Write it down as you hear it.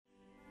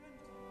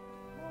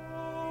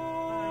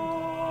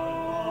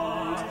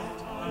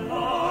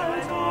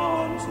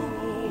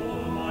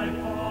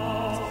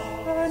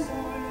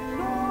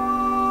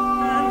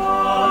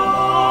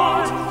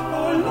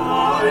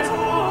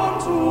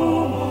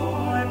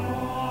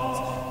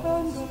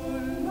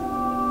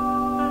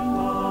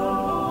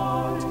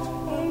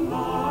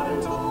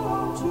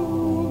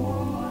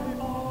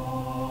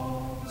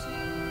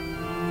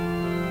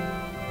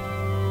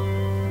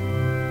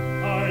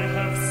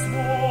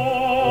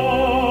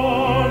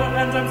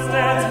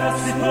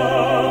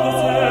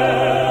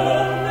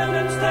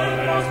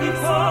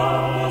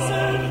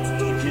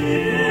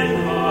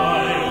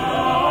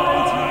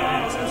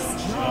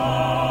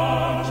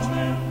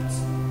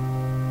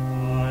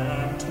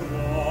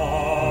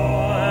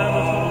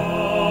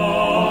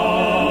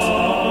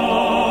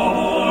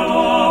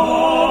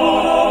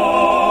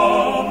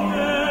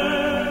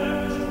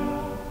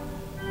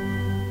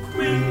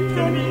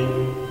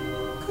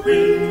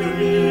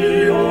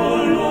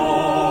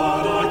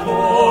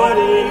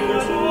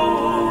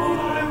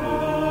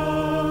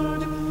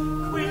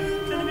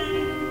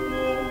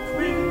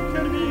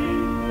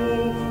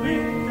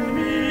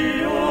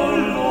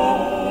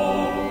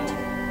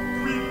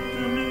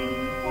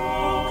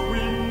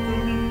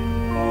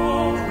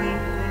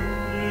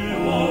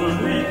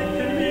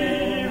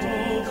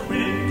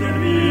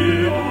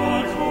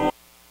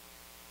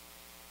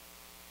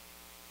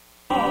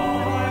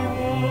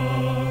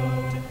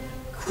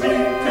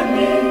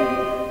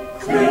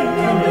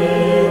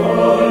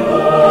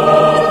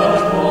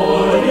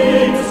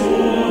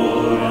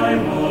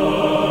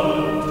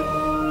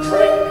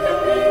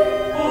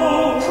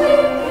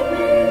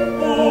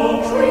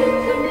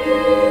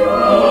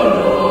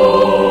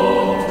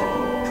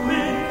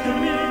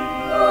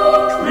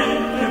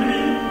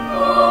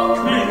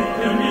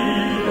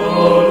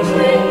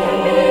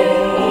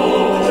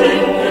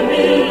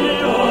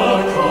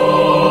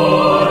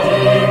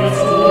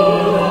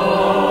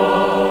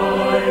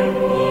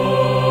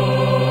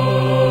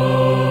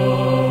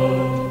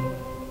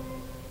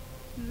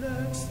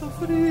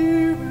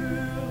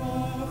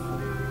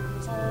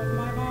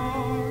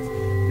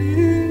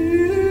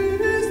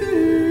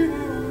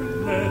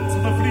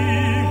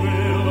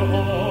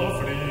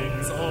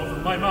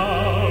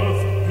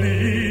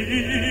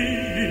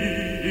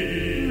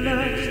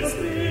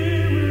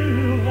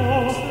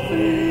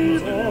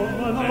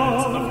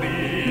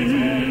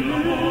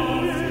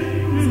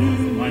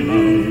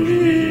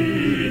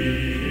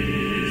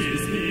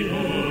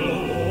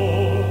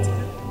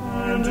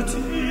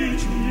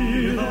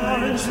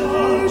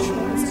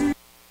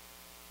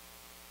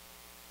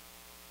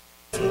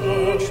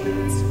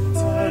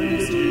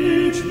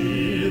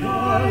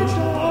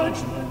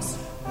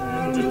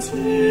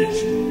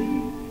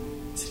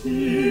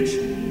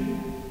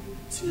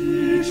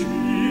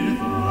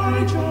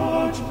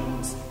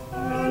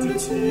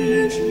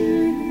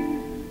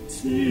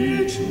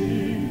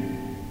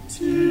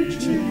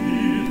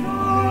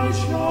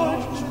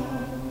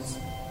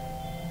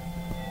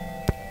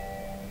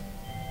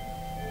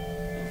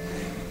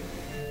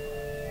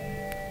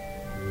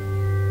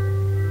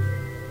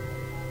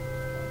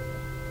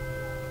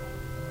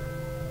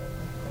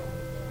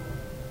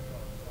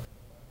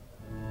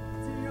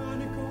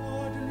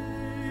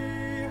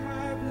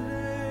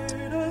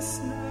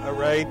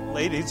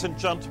Ladies and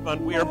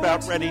gentlemen, we are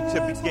about ready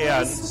to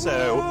begin,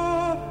 so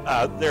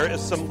there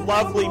is some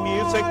lovely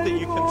music that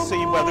you can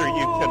see whether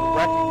you can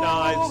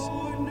recognize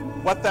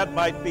what that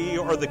might be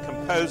or the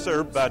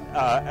composer, but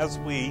as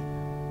we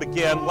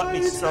begin, let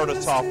me start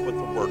us off with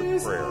a word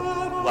of prayer.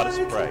 Let us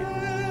pray.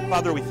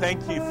 Father, we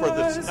thank you for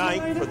this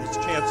night, for this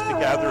chance to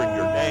gather in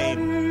your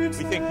name.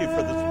 We thank you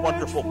for this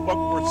wonderful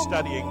book we're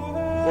studying.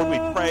 Lord, we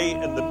pray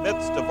in the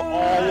midst of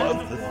all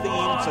of the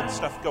themes and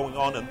stuff going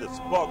on in this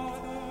book,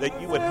 that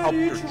you would help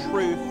your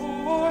truth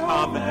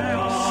come and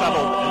be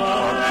settled into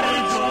our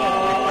hearts.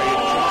 We pray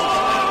in Jesus'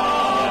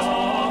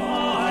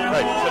 name.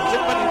 Right, so does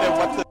anybody know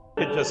what the...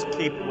 Could just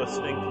keep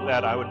listening to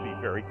that? I would be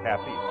very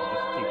happy to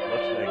just keep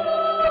listening.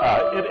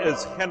 It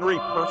is Henry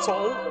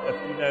Purcell, if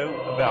you know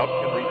about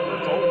Henry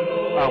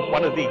Purcell,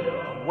 one of the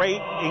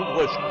great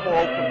English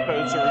choral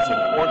composers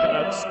and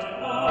organists.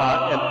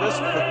 And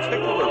this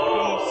particular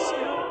piece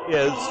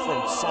is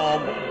from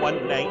Psalm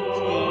 119,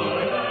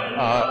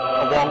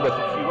 along with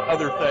a few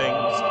other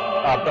things,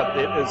 but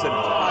it is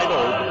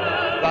entitled,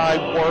 Thy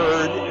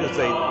Word is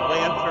a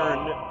Lantern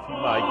to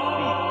My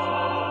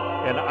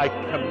Feet, and I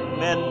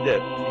commend it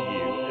to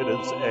you. It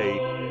is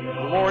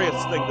a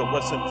glorious thing to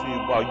listen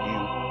to while you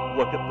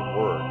look at the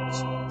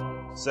words.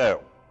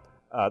 So,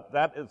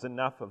 that is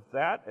enough of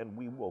that, and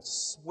we will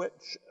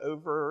switch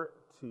over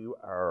to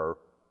our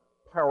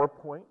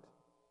PowerPoint.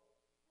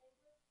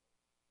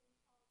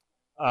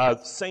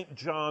 St.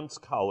 John's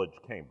College,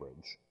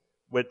 Cambridge,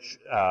 which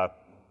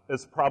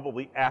is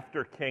probably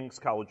after King's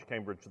College,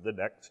 Cambridge, the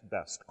next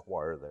best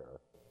choir there.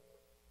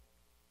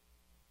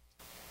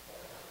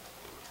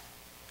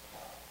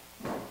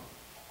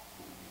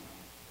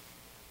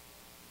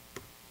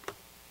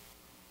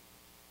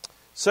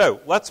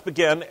 So let's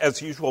begin,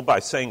 as usual, by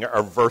saying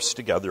our verse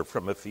together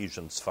from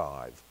Ephesians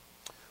 5.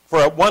 For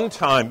at one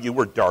time you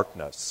were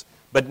darkness,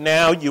 but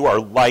now you are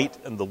light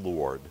in the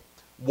Lord.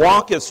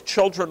 Walk as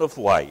children of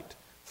light.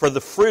 For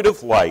the fruit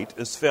of light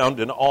is found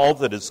in all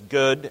that is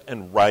good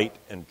and right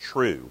and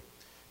true.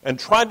 And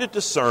try to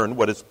discern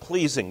what is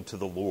pleasing to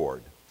the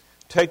Lord.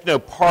 Take no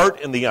part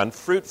in the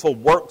unfruitful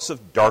works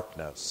of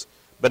darkness,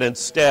 but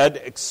instead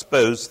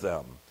expose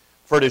them.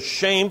 For it is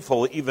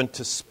shameful even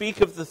to speak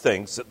of the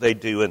things that they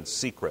do in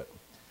secret.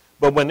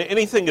 But when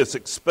anything is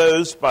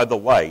exposed by the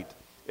light,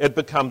 it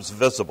becomes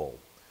visible.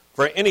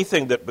 For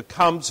anything that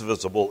becomes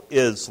visible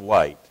is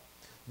light.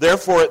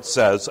 Therefore it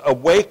says,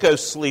 awake, O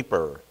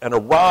sleeper, and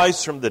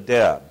arise from the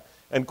dead,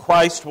 and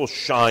Christ will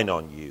shine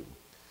on you.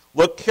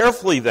 Look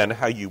carefully then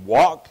how you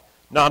walk,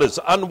 not as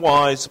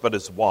unwise, but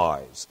as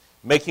wise,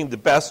 making the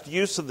best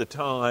use of the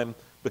time,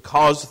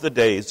 because the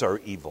days are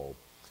evil.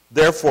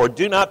 Therefore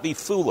do not be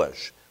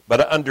foolish,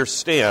 but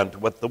understand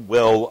what the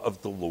will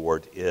of the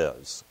Lord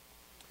is.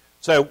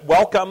 So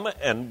welcome,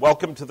 and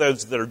welcome to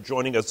those that are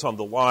joining us on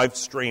the live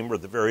stream or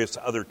the various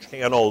other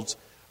channels.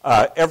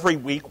 Every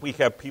week we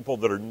have people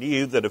that are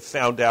new that have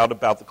found out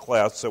about the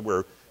class, so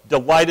we're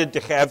delighted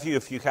to have you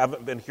if you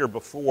haven't been here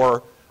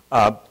before.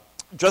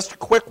 Just a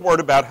quick word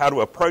about how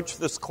to approach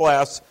this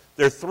class.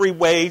 There are 3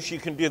 ways you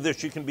can do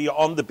this. You can be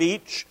on the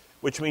beach,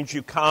 which means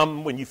you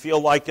come when you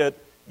feel like it.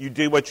 You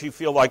do what you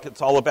feel like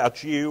it's all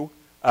about you.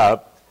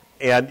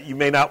 And you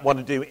may not want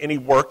to do any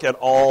work at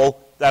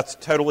all. That's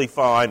totally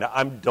fine.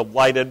 I'm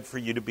delighted for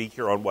you to be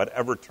here on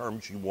whatever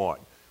terms you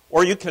want.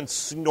 Or you can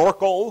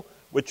snorkel,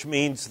 which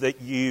means that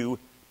you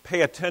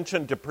pay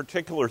attention to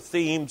particular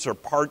themes or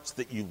parts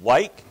that you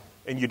like,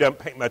 and you don't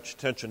pay much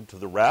attention to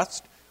the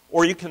rest.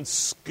 Or you can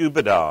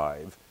scuba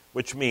dive,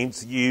 which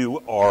means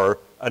you are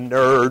a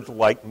nerd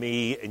like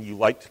me, and you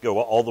like to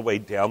go all the way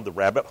down the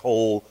rabbit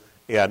hole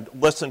and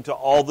listen to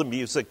all the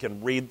music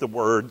and read the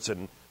words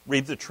and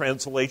read the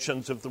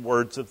translations of the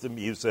words of the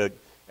music,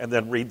 and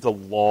then read the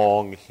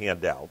long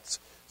handouts.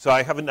 So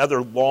I have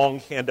another long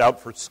handout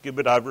for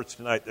scuba divers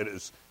tonight that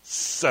is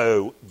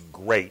so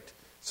great.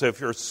 So if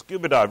you're a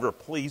scuba diver,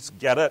 please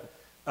get it.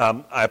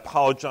 I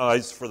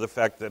apologize for the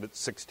fact that it's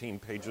 16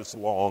 pages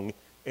long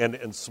and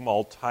in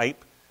small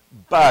type,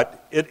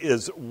 but it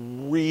is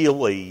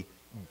really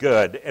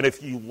good. And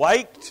if you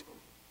liked,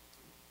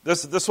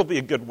 this will be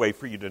a good way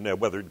for you to know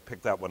whether to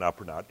pick that one up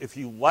or not. If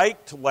you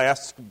liked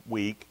last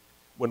week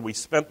when we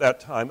spent that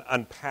time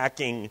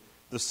unpacking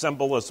the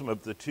symbolism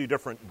of the 2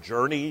 different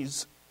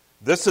journeys,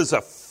 this is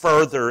a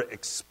further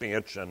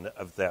expansion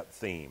of that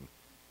theme.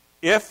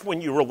 If, when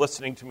you were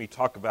listening to me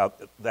talk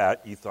about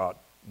that, you thought,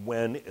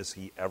 when is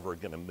he ever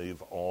going to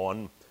move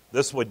on?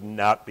 This would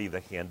not be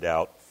the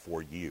handout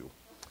for you.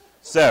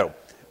 So,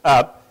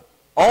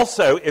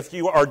 also, if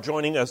you are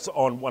joining us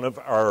on one of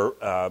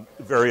our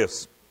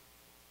various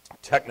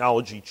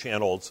technology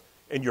channels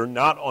and you're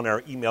not on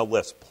our email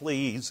list,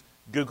 please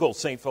Google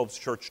St. Philip's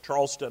Church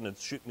Charleston and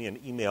shoot me an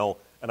email,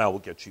 and I will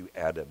get you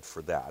added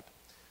for that.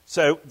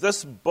 So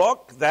this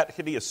book, That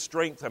Hideous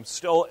Strength, I'm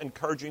still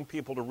encouraging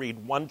people to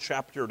read 1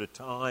 chapter at a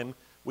time.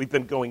 We've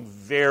been going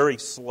very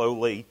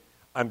slowly.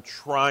 I'm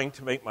trying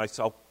to make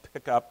myself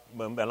pick up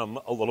momentum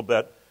a little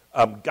bit.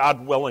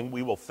 God willing,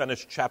 we will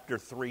finish chapter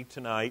 3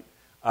 tonight.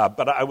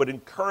 But I would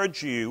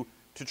encourage you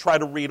to try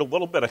to read a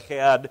little bit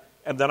ahead.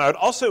 And then I would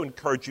also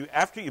encourage you,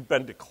 after you've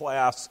been to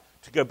class,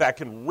 to go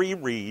back and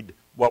reread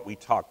what we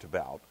talked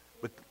about.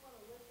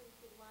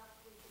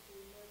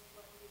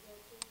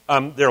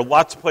 There are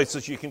lots of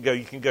places you can go.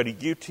 You can go to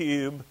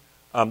YouTube,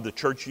 the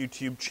church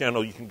YouTube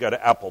channel. You can go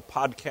to Apple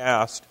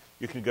Podcast.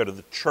 You can go to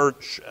the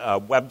church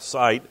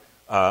website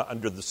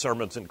under the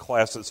Sermons and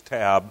Classes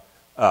tab.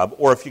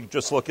 Or if you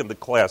just look in the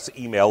class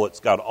email, it's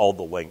got all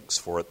the links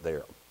for it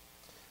there.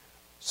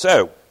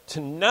 So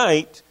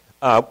tonight,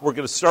 we're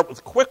going to start with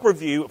a quick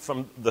review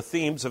from the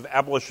themes of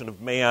abolition of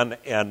man.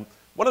 And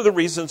one of the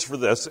reasons for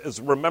this is,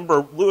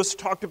 remember, Lewis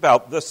talked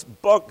about this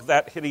book,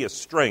 That Hideous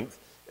Strength,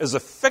 as a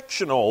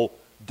fictional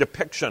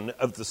depiction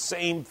of the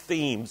same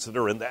themes that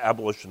are in the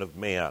abolition of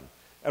man.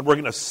 And we're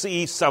going to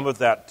see some of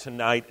that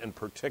tonight in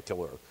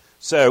particular.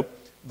 So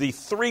the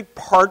 3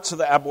 parts of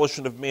the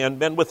abolition of man: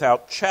 men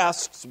without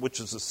chests, which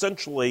is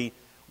essentially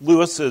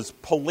Lewis's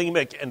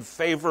polemic in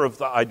favor of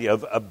the idea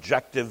of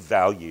objective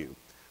value.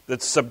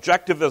 That's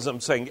subjectivism,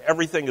 saying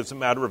everything is a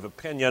matter of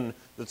opinion,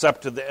 that's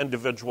up to the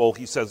individual.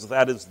 He says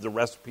that is the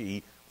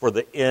recipe for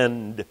the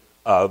end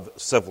of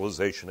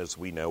civilization as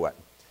we know it.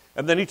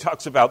 And then he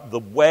talks about the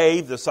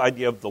way, this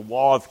idea of the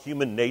law of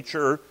human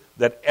nature,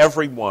 that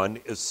everyone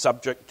is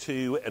subject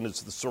to and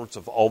is the source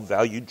of all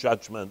value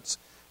judgments.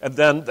 And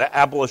then the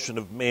abolition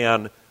of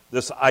man,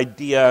 this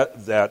idea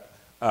that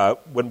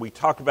when we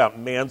talk about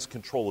man's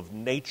control of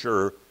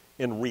nature,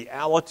 in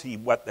reality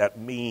what that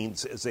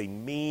means is a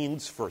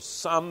means for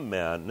some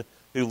men,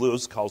 who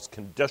Lewis calls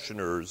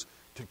conditioners,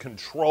 to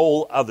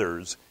control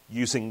others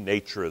using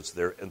nature as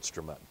their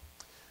instrument.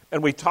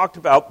 And we talked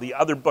about the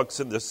other books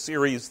in this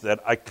series that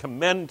I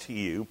commend to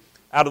you.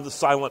 Out of the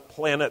Silent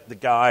Planet, the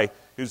guy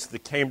who's the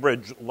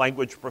Cambridge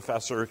language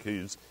professor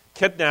who's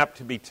kidnapped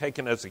to be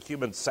taken as a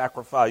human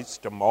sacrifice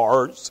to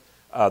Mars.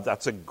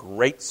 That's a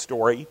great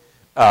story.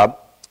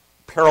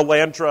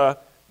 Paralandra,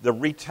 the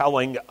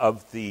retelling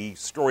of the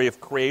story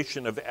of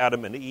creation of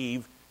Adam and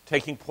Eve,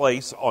 taking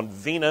place on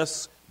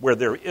Venus, where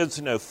there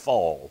is no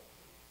fall.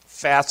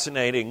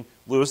 Fascinating.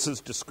 Lewis's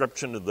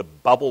description of the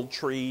bubble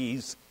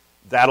trees,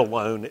 that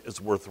alone is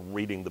worth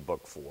reading the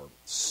book for.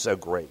 So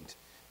great.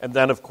 And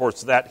then, of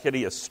course, That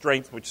Hideous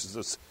Strength, which is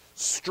this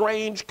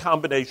strange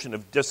combination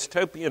of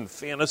dystopian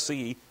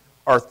fantasy,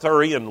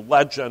 Arthurian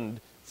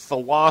legend,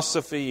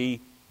 philosophy,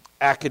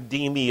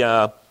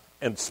 academia,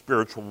 and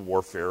spiritual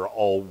warfare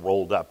all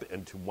rolled up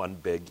into one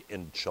big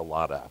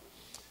enchilada.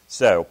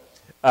 So,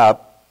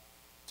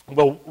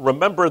 well,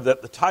 remember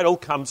that the title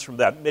comes from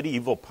that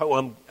medieval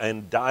poem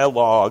and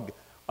dialogue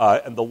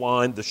and the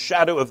line, "The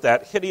shadow of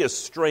that hideous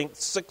strength,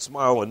 6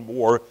 miles and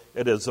more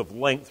it is of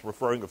length,"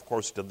 referring, of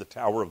course, to the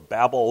Tower of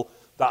Babel,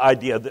 the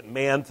idea that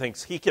man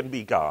thinks he can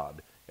be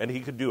God and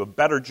he can do a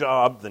better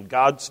job than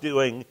God's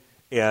doing,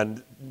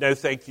 and no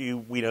thank you,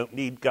 we don't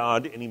need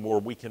God anymore,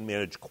 we can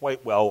manage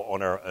quite well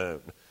on our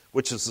own,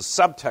 which is the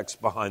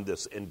subtext behind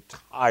this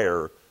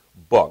entire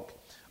book.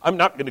 I'm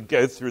not going to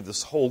go through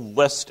this whole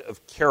list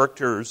of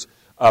characters,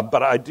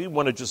 but I do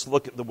want to just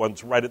look at the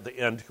ones right at the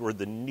end who are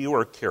the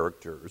newer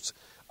characters.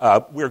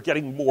 We're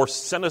getting more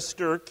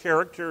sinister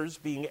characters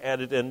being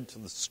added into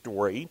the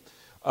story.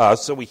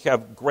 So we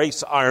have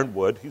Grace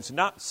Ironwood, who's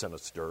not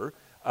sinister.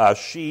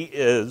 She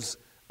is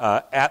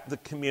at the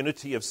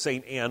community of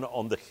St. Anne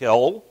on the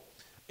Hill,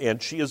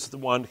 and she is the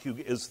one who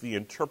is the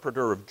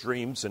interpreter of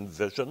dreams and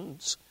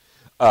visions.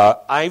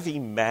 Ivy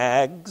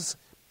Maggs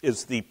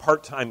is the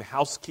part-time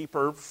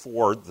housekeeper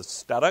for the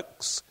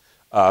Studdocks,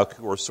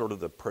 who are sort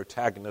of the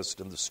protagonist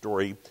in the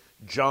story.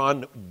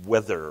 John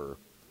Wither.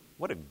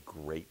 What a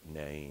great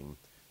name.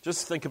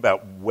 Just think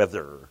about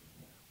wither.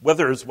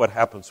 Wither is what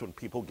happens when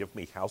people give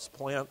me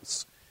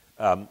houseplants.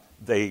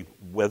 They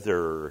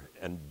wither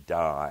and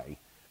die.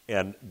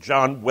 And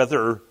John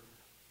Wither,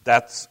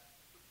 that's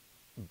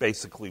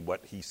basically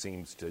what he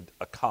seems to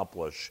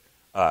accomplish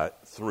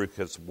through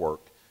his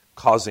work,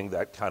 causing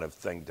that kind of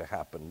thing to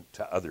happen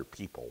to other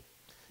people.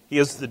 He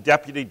is the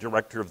deputy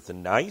director of the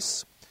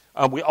NICE.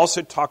 We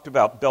also talked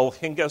about Bill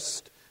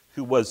Hengist,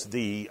 who was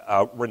the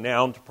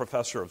renowned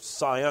professor of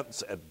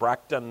science at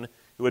Bracton,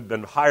 who had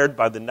been hired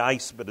by the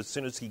NICE, but as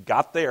soon as he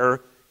got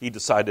there, he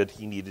decided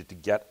he needed to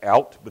get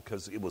out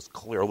because it was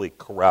clearly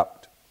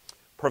corrupt.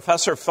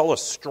 Professor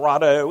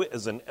Philostrato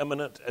is an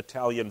eminent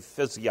Italian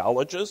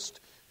physiologist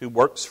who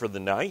works for the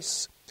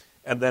NICE.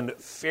 And then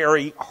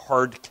Fairy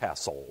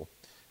Hardcastle,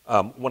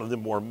 one of the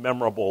more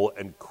memorable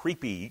and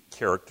creepy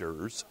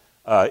characters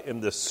in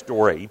this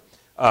story,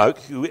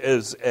 who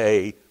is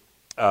a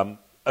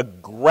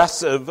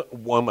aggressive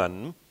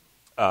woman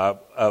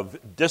of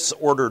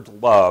disordered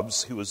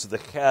loves who is the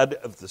head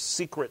of the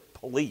secret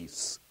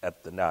police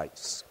at the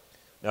NICE.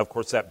 Now, of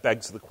course, that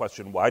begs the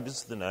question, why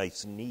does the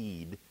NICE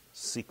need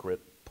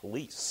secret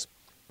police?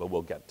 But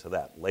we'll get to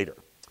that later.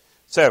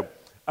 So,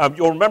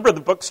 you'll remember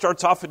the book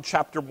starts off in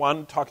chapter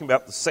 1 talking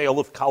about the sale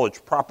of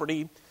college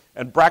property.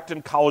 And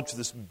Bracton College,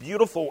 this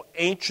beautiful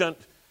ancient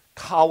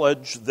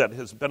college that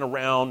has been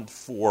around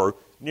for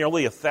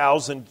nearly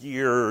 1,000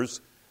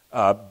 years,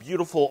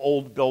 beautiful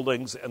old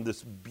buildings, and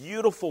this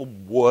beautiful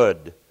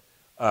wood,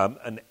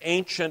 an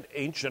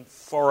ancient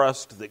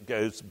forest that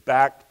goes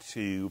back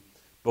to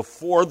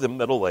before the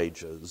Middle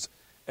Ages,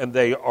 and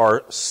they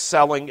are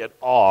selling it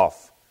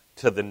off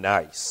to the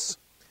NICE.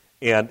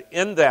 And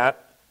in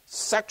that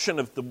section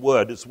of the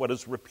wood is what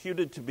is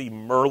reputed to be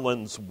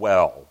Merlin's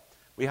Well.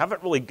 We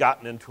haven't really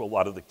gotten into a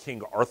lot of the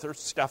King Arthur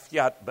stuff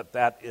yet, but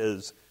that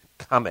is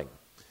coming.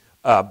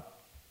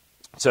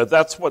 So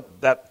that's what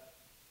that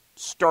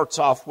starts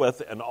off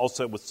with, and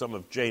also with some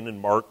of Jane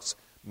and Mark's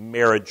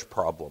marriage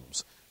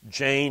problems.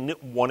 Jane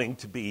wanting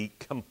to be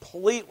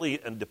completely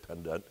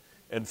independent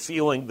and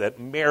feeling that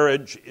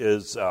marriage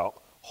is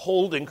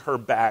holding her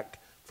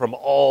back from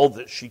all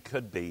that she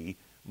could be.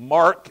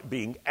 Mark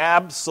being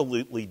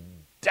absolutely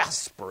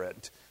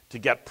desperate to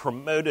get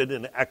promoted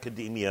in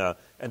academia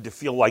and to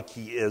feel like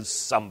he is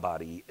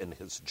somebody in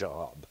his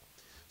job.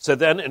 So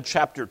then in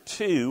chapter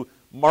 2,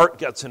 Mark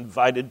gets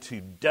invited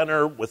to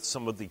dinner with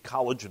some of the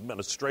college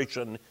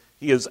administration.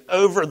 He is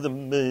over the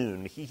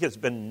moon. He has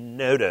been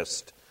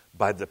noticed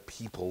by the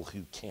people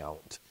who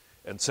count.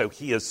 And so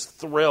he is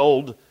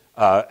thrilled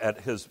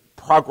at his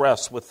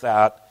progress with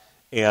that,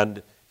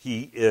 and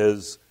he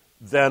is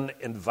then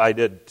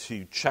invited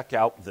to check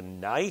out the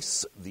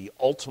NICE, the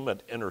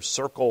ultimate inner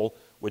circle,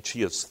 which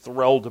he is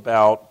thrilled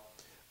about.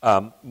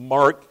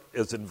 Mark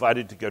is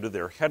invited to go to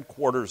their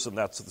headquarters, and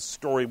that's the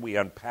story we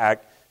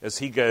unpack as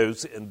he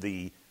goes in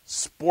the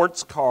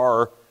sports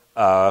car,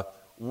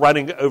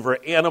 running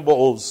over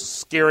animals,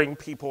 scaring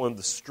people in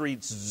the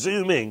streets,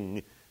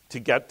 zooming to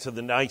get to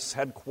the NICE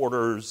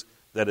headquarters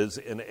that is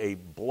in a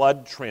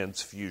blood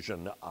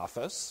transfusion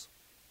office.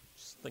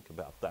 Just think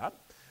about that.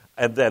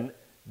 And then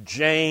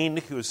Jane,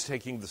 who is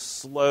taking the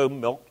slow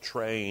milk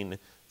train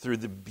through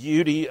the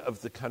beauty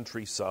of the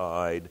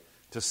countryside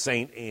to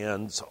St.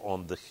 Anne's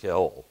on the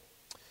Hill.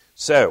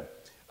 So,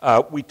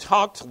 we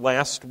talked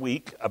last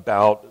week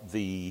about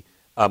the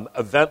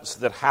events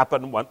that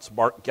happen once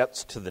Mark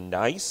gets to the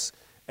NICE,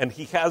 and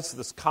he has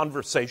this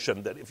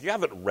conversation that, if you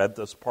haven't read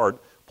this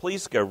part,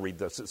 please go read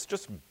this. It's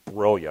just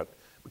brilliant,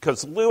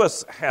 because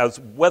Lewis has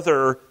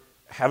Wither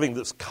having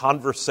this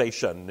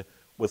conversation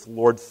with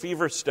Lord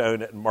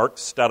Feverstone and Mark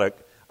Studdock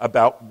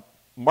about,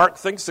 Mark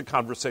thinks the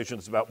conversation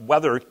is about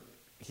whether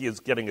he is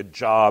getting a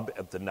job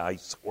at the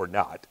NICE or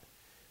not,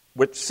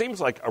 which seems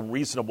like a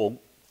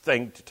reasonable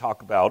thing to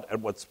talk about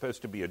at what's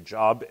supposed to be a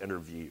job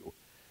interview.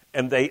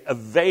 and they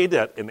evade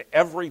it in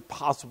every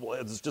possible.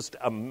 It's just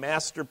a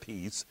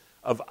masterpiece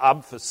of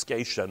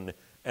obfuscation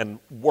and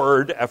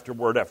word after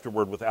word after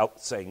word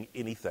without saying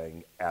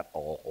anything at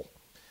all.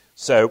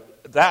 So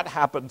that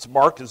happens.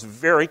 Mark is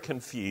very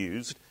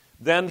confused.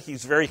 Then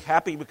he's very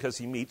happy because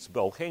he meets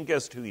Bill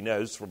Hengist, who he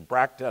knows from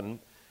Bracton.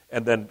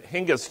 And then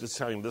Hengist is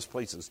telling him this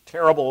place is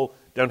terrible,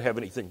 don't have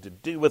anything to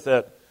do with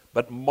it.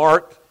 But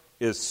Mark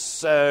is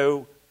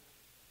so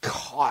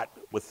caught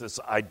with this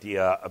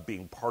idea of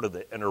being part of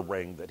the inner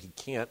ring that he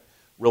can't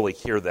really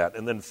hear that.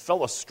 And then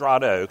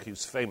Philostrato,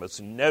 who's famous,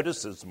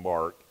 notices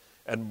Mark,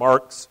 and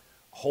Mark's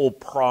whole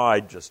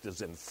pride just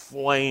is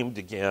inflamed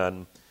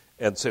again,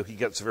 and so he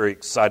gets very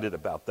excited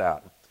about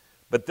that.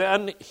 But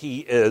then he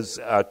is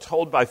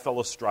told by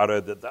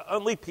Philostrato that the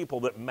only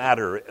people that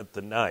matter at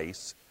the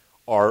Nice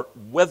are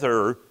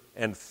Wither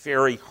and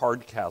Fairy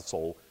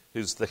Hardcastle,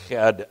 who's the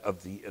head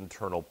of the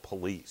internal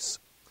police.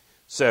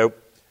 So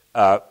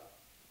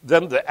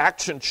then the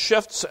action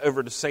shifts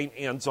over to St.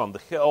 Anne's on the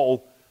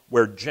Hill,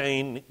 where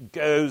Jane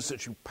goes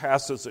and she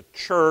passes a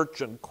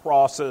church and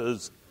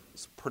crosses.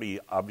 It's pretty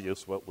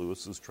obvious what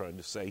Lewis is trying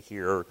to say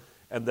here.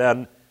 And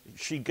then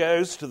she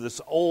goes to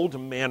this old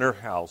manor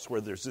house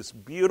where there's this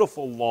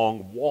beautiful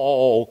long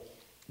wall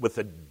with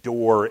a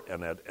door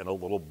in it and a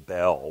little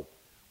bell.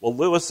 Well,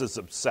 Lewis is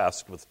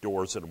obsessed with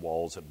doors and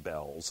walls and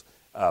bells.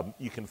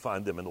 You can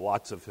find them in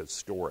lots of his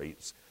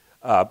stories.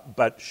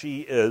 But she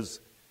is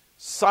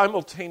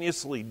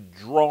simultaneously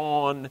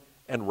drawn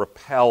and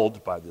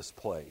repelled by this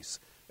place.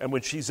 And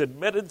when she's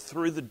admitted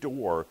through the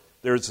door,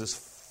 there's this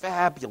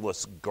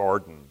fabulous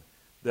garden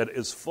that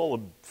is full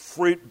of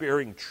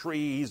fruit-bearing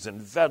trees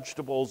and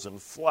vegetables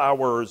and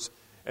flowers.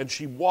 And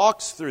she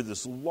walks through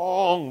this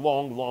long,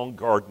 long, long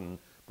garden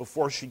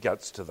before she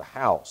gets to the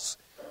house.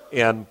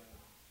 And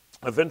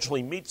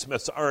eventually meets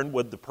Miss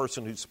Ironwood, the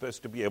person who's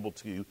supposed to be able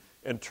to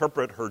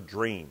interpret her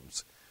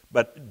dreams.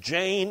 But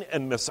Jane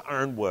and Miss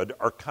Ironwood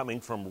are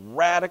coming from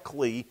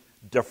radically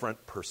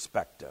different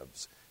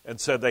perspectives. And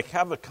so they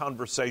have a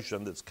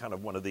conversation that's kind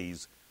of one of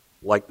these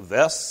like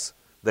this.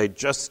 They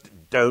just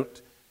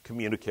don't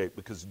communicate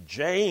because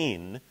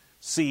Jane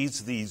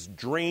sees these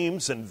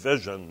dreams and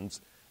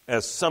visions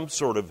as some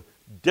sort of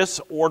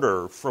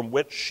disorder from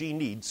which she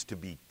needs to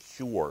be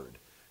cured.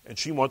 And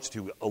she wants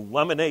to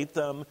eliminate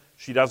them.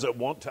 She doesn't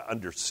want to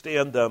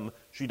understand them.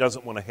 She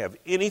doesn't want to have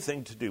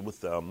anything to do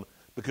with them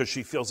because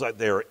she feels like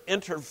they are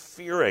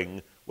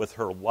interfering with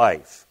her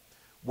life.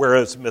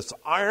 Whereas Miss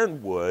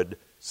Ironwood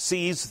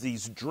sees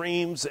these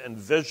dreams and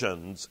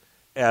visions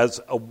as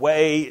a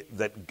way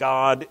that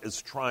God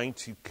is trying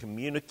to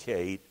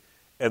communicate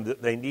and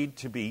that they need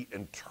to be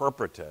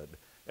interpreted.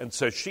 And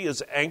so she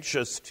is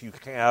anxious to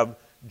have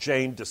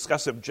Jane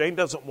discuss them. Jane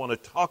doesn't want to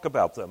talk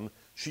about them.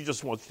 She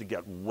just wants to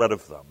get rid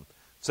of them.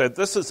 So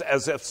this is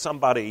as if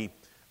somebody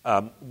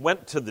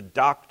went to the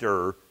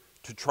doctor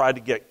to try to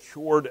get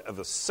cured of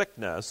a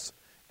sickness,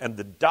 and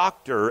the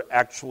doctor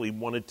actually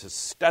wanted to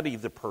study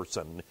the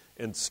person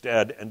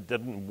instead and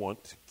didn't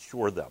want to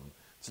cure them.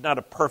 It's not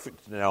a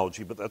perfect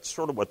analogy, but that's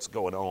sort of what's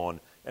going on,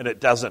 and it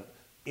doesn't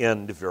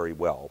end very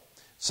well.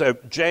 So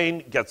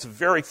Jane gets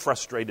very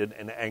frustrated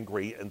and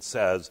angry and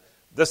says,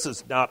 "This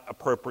is not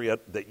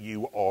appropriate that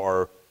you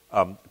are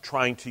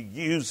trying to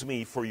use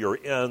me for your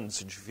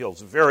ends," and she feels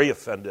very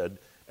offended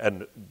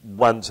and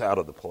runs out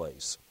of the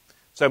place.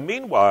 So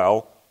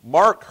meanwhile,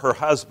 Mark, her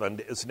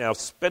husband, is now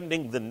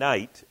spending the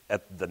night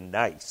at the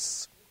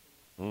Nice.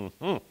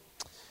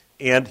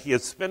 And he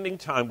is spending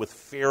time with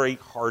Fairy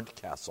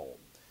Hardcastle.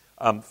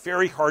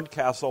 Fairy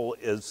Hardcastle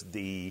is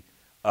the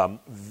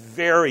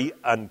very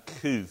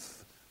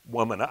uncouth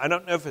woman. I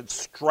don't know if it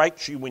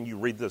strikes you when you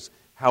read this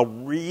how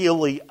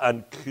really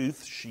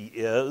uncouth she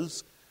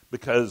is,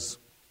 because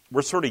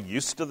we're sort of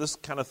used to this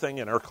kind of thing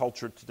in our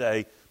culture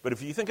today. But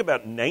if you think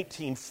about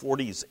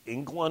 1940s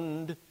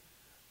England,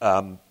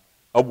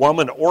 a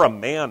woman or a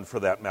man, for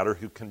that matter,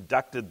 who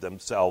conducted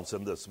themselves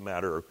in this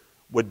matter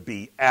would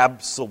be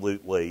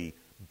absolutely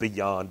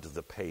beyond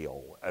the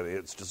pale. I mean,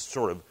 it's just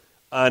sort of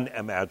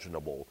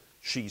unimaginable.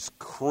 She's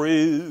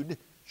crude.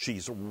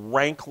 She's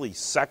rankly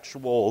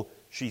sexual.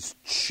 She's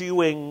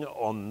chewing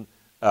on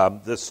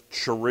this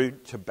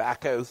cheroot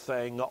tobacco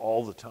thing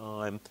all the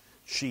time.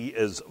 She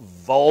is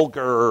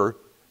vulgar,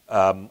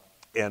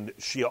 and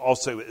she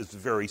also is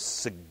very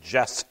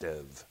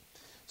suggestive.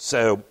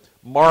 So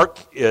Mark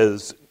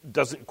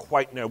doesn't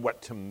quite know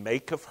what to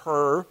make of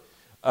her,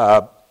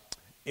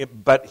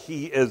 but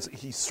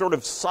he's sort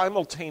of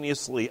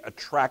simultaneously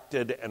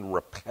attracted and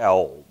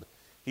repelled.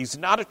 He's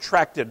not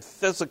attracted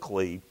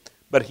physically,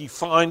 but he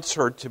finds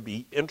her to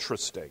be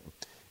interesting.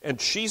 And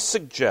she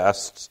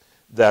suggests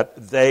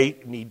that they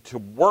need to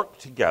work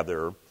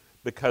together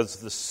because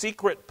the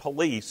secret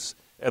police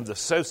and the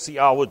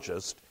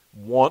sociologist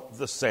want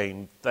the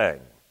same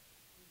thing.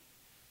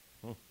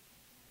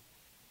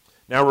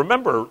 Now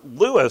remember,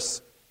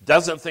 Lewis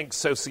doesn't think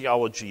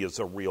sociology is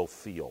a real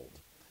field.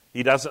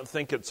 He doesn't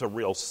think it's a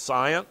real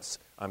science.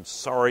 I'm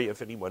sorry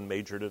if anyone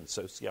majored in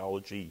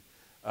sociology.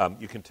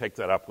 You can take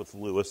that up with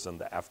Lewis in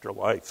the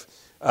afterlife.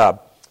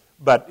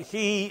 But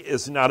he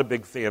is not a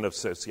big fan of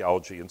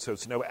sociology, and so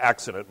it's no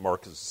accident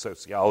Mark is a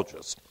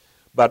sociologist.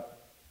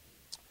 But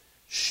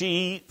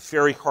she,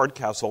 Fairy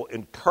Hardcastle,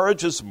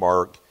 encourages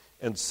Mark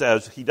and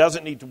says he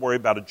doesn't need to worry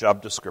about a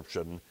job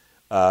description,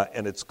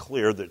 and it's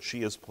clear that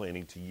she is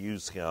planning to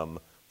use him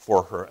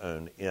for her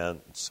own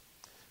ends.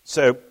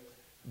 So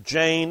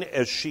Jane,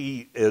 as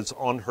she is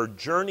on her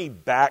journey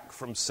back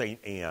from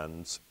St.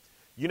 Anne's,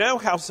 you know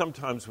how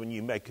sometimes when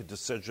you make a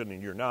decision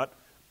and you're not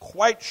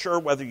quite sure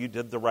whether you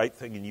did the right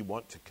thing and you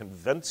want to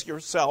convince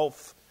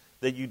yourself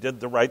that you did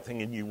the right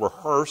thing and you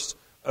rehearse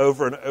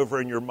over and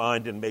over in your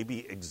mind and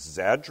maybe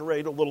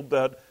exaggerate a little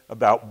bit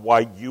about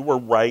why you were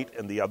right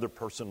and the other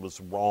person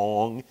was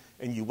wrong,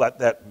 and you let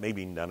that,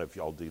 maybe none of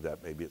y'all do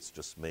that, maybe it's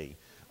just me,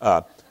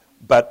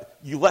 but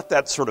you let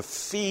that sort of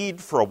feed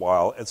for a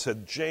while, and so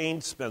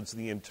Jane spends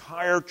the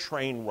entire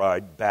train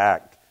ride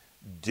back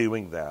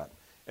doing that.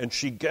 And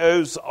she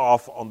goes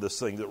off on this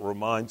thing that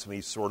reminds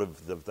me sort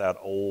of that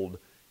old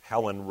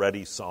Helen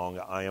Reddy song,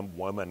 I Am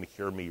Woman,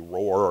 Hear Me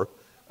Roar.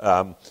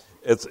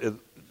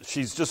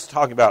 She's just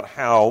talking about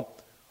how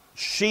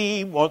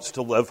she wants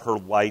to live her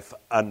life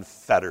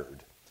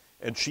unfettered.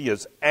 And she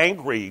is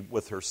angry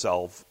with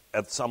herself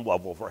at some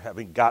level for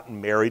having gotten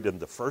married in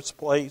the first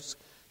place.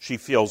 She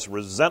feels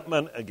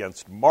resentment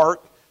against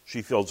Mark.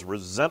 She feels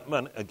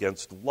resentment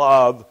against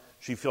love.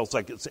 She feels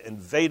like it's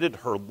invaded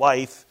her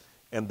life,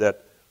 and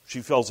that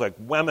she feels like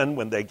women,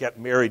 when they get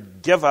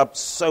married, give up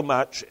so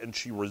much, and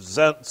she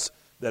resents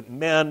that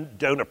men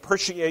don't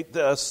appreciate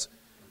this.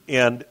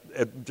 And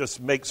it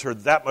just makes her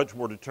that much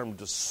more determined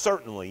to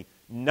certainly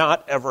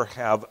not ever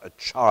have a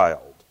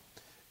child.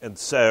 And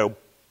so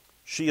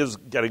she is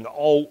getting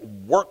all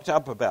worked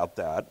up about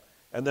that.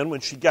 And then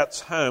when she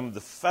gets home,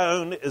 the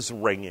phone is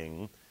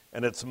ringing,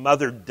 and it's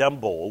Mother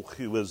Demble,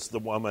 who is the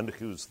woman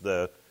who's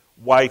the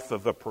wife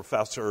of a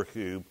professor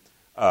who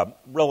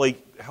really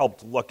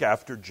helped look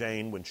after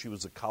Jane when she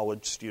was a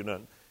college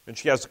student. And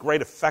she has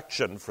great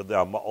affection for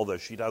them, although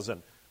she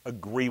doesn't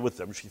agree with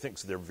them. She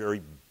thinks they're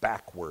very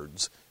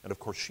backwards. And, of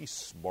course, she's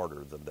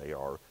smarter than they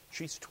are.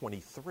 She's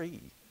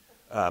 23.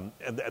 And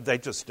they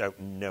just don't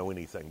know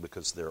anything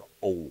because they're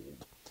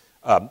old.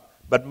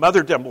 But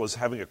Mother Demble is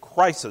having a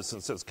crisis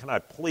and says, can I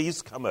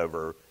please come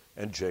over?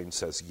 And Jane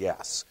says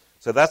yes.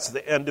 So that's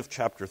the end of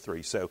chapter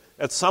 3. So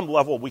at some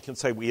level, we can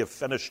say we have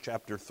finished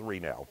chapter 3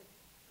 now.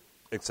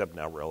 Except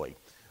not really.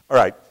 All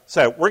right,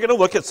 so we're going to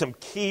look at some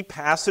key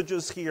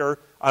passages here.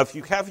 If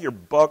you have your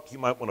book, you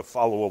might want to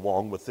follow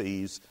along with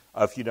these.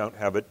 If you don't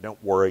have it,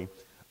 don't worry.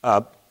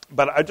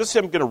 But I just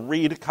am going to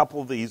read a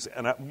couple of these,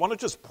 and I want to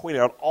just point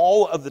out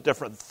all of the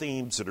different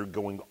themes that are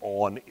going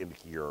on in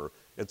here.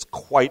 It's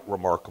quite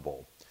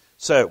remarkable.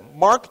 So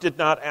Mark did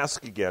not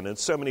ask again in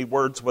so many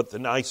words what the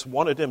nice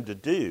wanted him to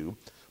do,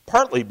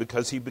 partly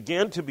because he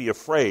began to be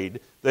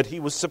afraid that he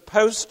was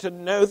supposed to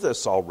know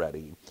this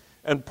already,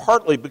 and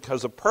partly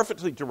because a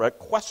perfectly direct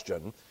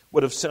question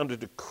would have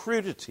sounded a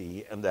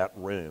crudity in that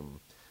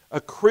room,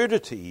 a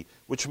crudity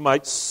which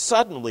might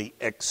suddenly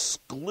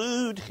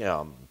exclude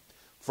him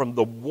from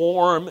the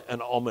warm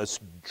and almost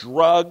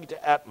drugged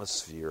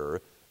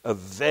atmosphere of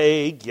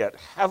vague yet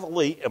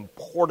heavily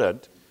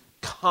important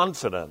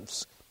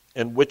confidence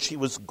in which he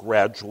was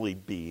gradually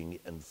being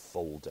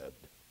enfolded.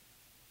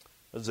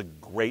 That's a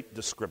great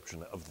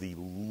description of the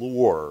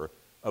lure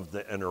of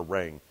the inner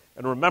ring.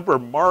 And remember,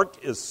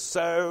 Mark is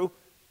so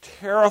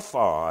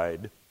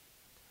terrified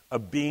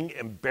of being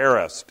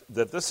embarrassed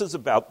that this is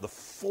about the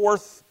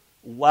fourth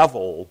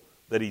level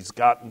that he's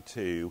gotten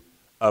to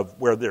of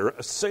where they're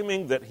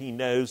assuming that he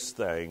knows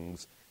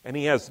things, and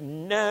he has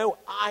no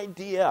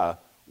idea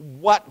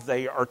what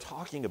they are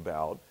talking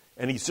about,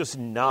 and he's just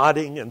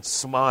nodding and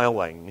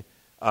smiling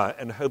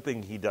and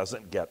hoping he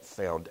doesn't get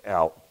found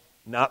out.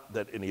 Not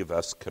that any of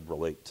us could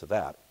relate to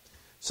that.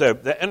 So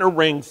the inner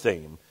ring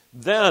theme.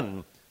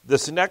 Then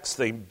this next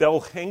theme, Bill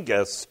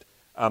Hengist,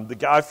 the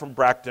guy from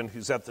Bracton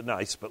who's at the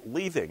Nice but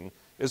leaving,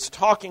 is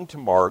talking to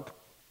Mark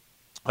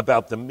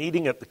about the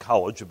meeting at the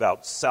college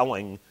about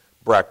selling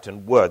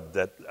Bracton Wood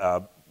that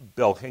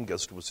Bill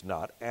Hengist was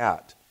not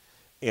at.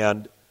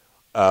 And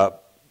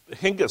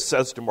Hengist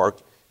says to Mark,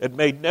 it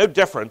made no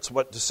difference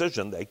what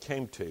decision they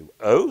came to.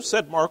 Oh,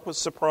 said Mark with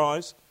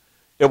surprise.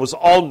 It was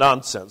all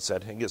nonsense,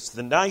 said Hengist.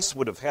 The Nice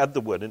would have had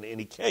the wood in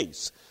any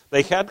case.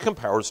 They had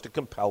powers to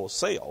compel a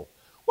sale.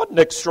 What an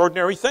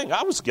extraordinary thing.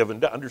 I was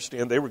given to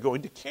understand they were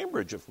going to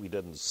Cambridge if we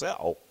didn't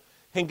sell.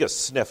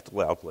 Hengist sniffed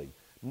loudly.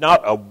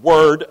 Not a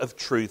word of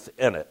truth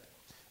in it.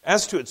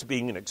 As to its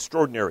being an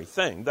extraordinary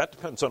thing, that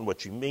depends on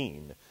what you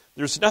mean.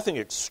 There's nothing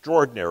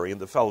extraordinary in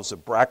the fellows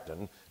of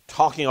Bracton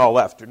talking all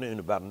afternoon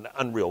about an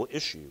unreal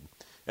issue.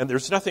 And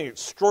there's nothing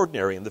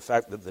extraordinary in the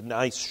fact that the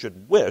Nice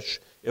should wish,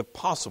 if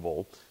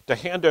possible, to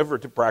hand over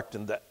to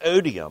Bracton the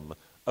odium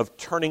of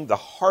turning the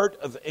heart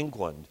of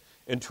England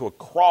into a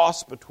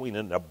cross between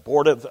an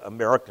abortive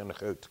American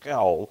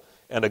hotel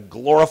and a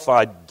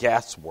glorified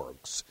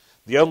gasworks.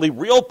 The only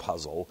real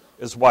puzzle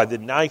is why the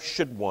Nice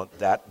should want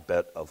that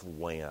bit of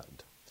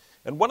land.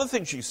 And one of the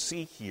things you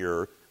see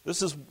here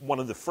This is one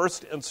of the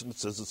first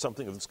instances of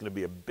something that's going to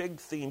be a big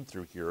theme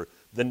through here.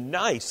 The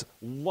nice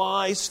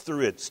lies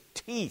through its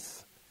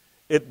teeth.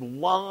 It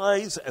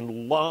lies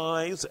and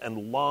lies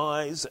and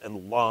lies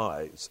and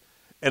lies.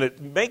 And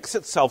it makes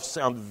itself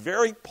sound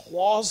very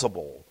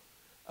plausible.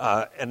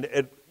 And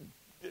it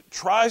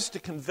tries to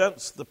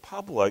convince the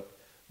public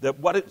that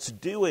what it's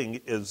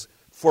doing is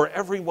for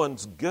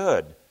everyone's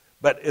good.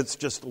 But it's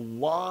just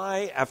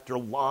lie after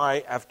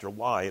lie after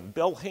lie. And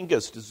Bill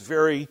Hengist is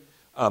very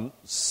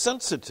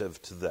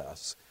sensitive to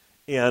this.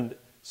 And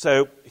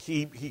so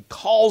he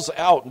calls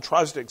out and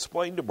tries to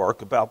explain to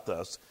Mark about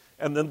this.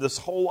 And then this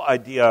whole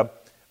idea,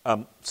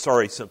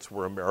 sorry since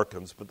we're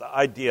Americans, but the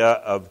idea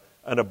of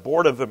an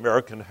abortive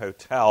American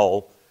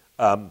hotel,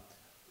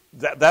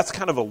 that's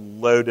kind of a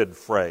loaded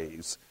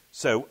phrase.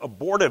 So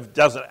abortive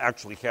doesn't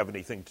actually have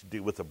anything to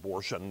do with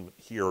abortion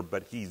here,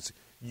 but he's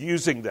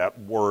using that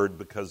word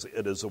because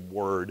it is a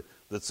word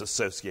that's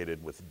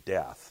associated with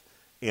death.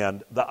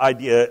 And the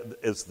idea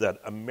is that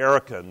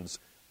Americans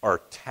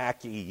are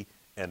tacky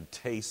and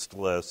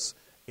tasteless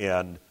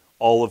and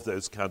all of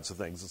those kinds of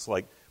things. It's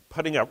like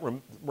putting up,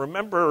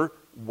 remember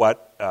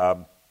what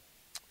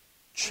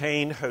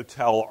chain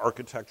hotel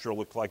architecture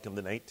looked like in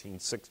the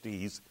 1960s?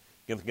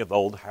 You can think of the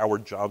old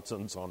Howard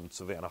Johnsons on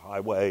Savannah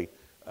Highway,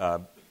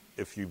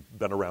 if you've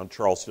been around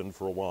Charleston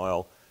for a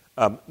while.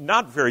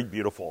 Not very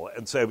beautiful.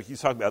 And so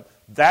he's talking about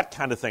that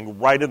kind of thing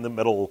right in the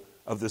middle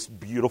of this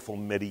beautiful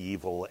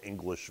medieval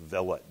English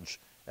village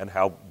and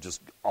how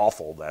just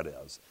awful that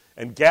is.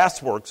 And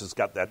Gasworks has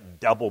got that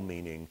double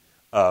meaning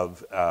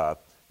of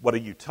what a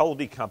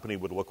utility company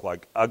would look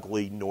like,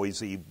 ugly,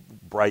 noisy,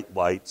 bright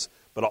lights,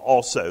 but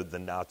also the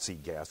Nazi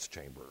gas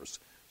chambers.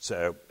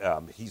 So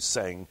he's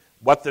saying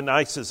what the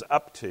nice is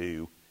up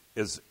to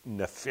is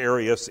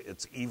nefarious,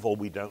 it's evil,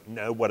 we don't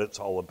know what it's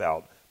all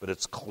about, but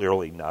it's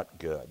clearly not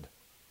good.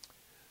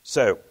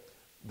 So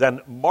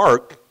then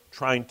Mark,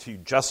 trying to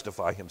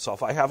justify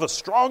himself, I have a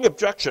strong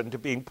objection to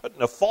being put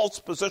in a false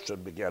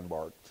position, began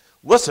Mark.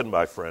 Listen,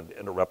 my friend,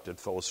 interrupted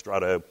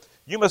Philostrato,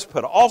 you must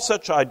put all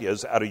such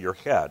ideas out of your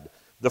head.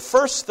 The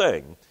first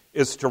thing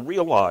is to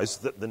realize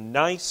that the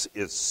nice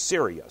is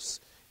serious.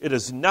 It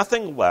is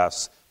nothing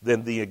less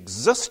than the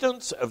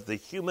existence of the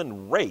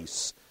human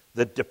race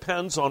that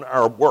depends on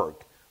our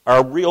work,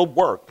 our real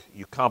work,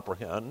 you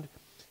comprehend.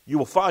 You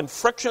will find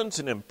frictions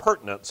and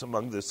impertinence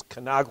among this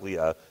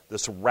canaglia,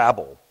 this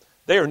rabble.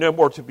 They are no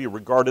more to be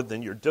regarded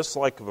than your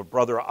dislike of a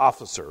brother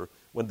officer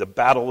when the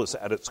battle is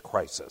at its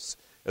crisis.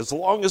 As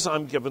long as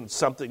I'm given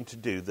something to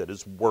do that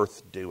is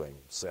worth doing,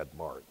 said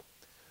Mark.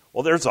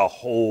 Well, there's a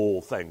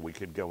whole thing we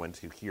could go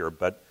into here,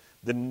 but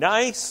the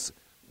nice,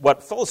 what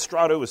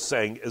Philostrato is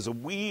saying is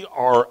we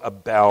are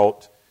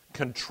about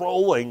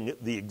controlling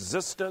the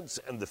existence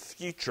and the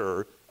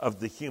future of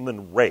the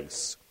human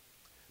race.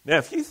 Now,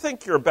 if you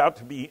think you're about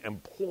to be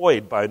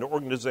employed by an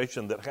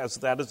organization that has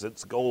that as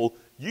its goal,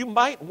 you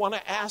might want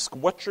to ask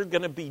what you're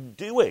going to be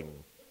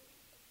doing,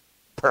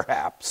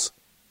 perhaps.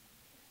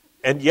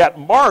 And yet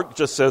Mark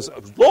just says,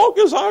 as long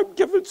as I'm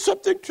given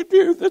something to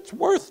do that's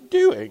worth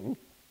doing.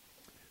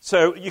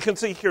 So you can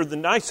see here the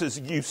nice is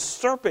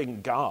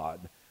usurping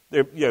God.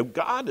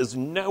 God is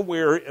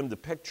nowhere in the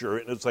picture,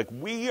 and it's like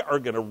we are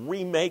going to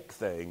remake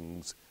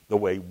things the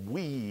way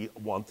we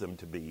want them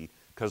to be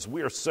because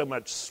we are so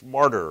much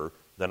smarter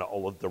than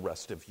all of the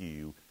rest of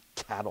you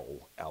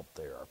cattle out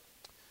there.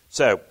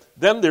 So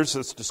then there's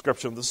this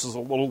description. This is a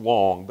little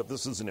long, but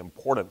this is an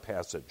important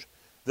passage.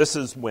 This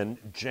is when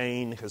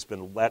Jane has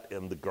been let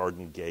in the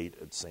garden gate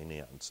at St.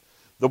 Anne's.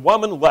 The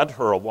woman led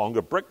her along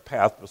a brick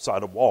path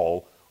beside a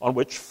wall on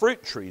which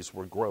fruit trees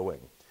were growing,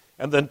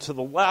 and then to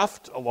the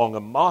left along a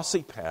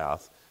mossy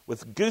path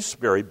with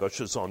gooseberry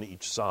bushes on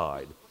each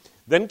side.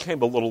 Then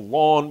came a little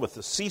lawn with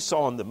a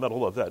seesaw in the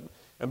middle of it,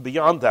 and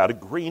beyond that a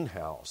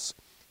greenhouse.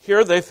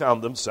 Here they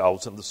found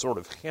themselves in the sort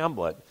of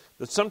hamlet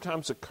that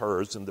sometimes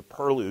occurs in the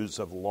purlieus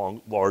of a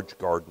large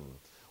garden,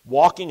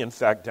 walking, in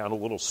fact, down a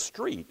little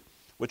street,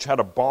 which had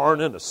a barn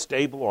and a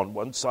stable on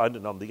one side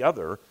and on the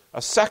other,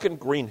 a second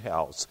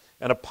greenhouse,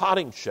 and a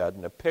potting shed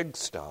and a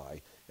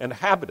pigsty,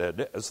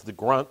 inhabited as the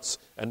grunts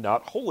and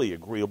not wholly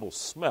agreeable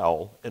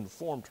smell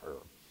informed her.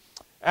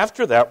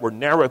 After that were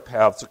narrow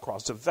paths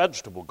across a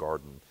vegetable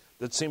garden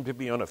that seemed to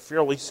be on a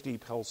fairly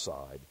steep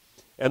hillside,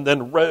 and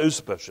then rose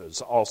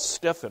bushes, all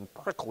stiff and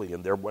prickly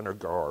in their winter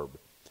garb.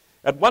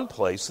 At one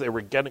place, they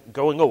were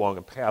going along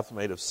a path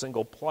made of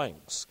single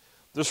planks.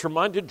 This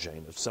reminded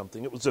Jane of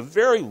something. It was a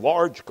very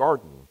large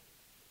garden.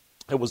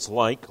 It was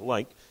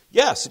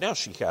yes, now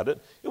she had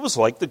it. It was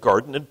like the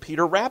garden in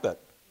Peter Rabbit.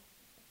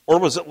 Or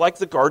was it like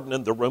the garden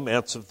in The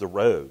Romance of the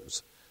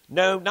Rose?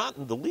 No, not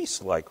in the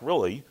least like,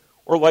 really.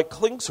 Or like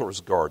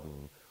Klingsor's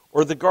garden.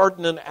 Or the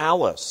garden in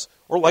Alice.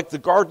 Or like the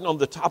garden on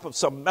the top of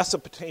some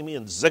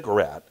Mesopotamian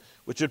ziggurat,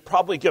 which had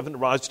probably given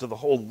rise to the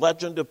whole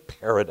legend of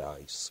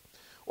paradise.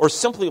 Or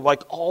simply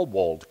like all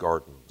walled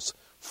gardens.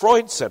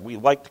 Freud said we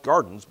liked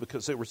gardens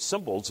because they were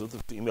symbols of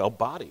the female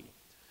body.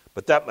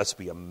 But that must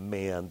be a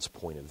man's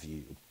point of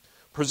view.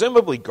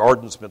 Presumably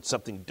gardens meant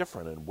something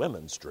different in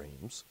women's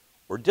dreams.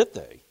 Or did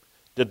they?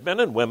 Did men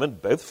and women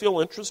both feel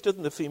interested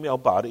in the female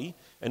body,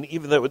 and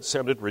even though it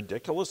sounded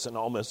ridiculous in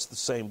almost the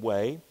same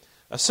way?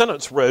 A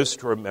sentence rose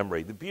to her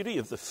memory. The beauty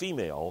of the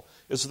female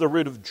is the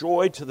root of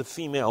joy to the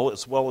female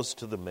as well as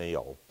to the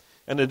male.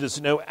 And it is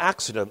no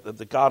accident that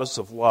the goddess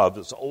of love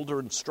is older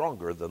and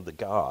stronger than the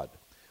god.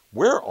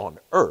 Where on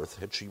earth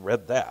had she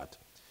read that?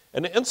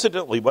 And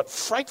incidentally, what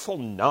frightful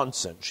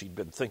nonsense she'd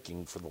been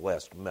thinking for the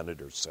last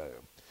minute or so.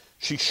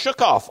 She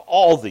shook off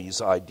all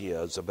these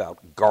ideas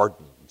about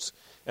gardens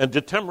and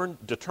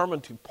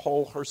determined to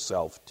pull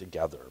herself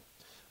together.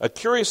 A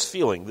curious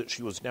feeling that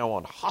she was now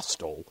on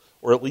hostile,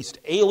 or at least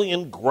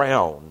alien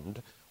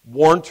ground,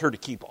 warned her to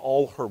keep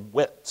all her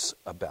wits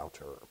about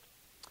her.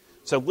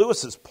 So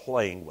Lewis is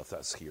playing with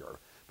us here.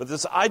 But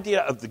this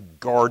idea of the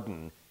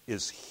garden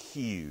is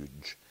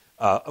huge.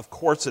 Of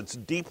course, it's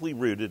deeply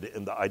rooted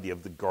in the idea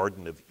of the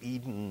Garden of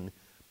Eden,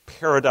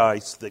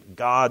 paradise, that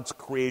God's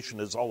creation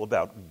is all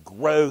about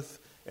growth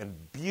and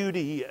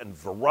beauty and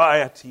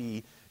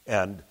variety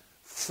and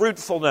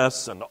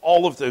fruitfulness and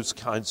all of those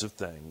kinds of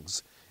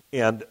things.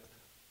 And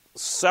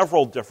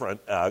several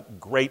different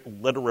great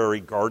literary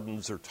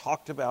gardens are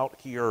talked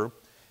about here.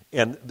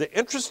 And the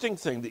interesting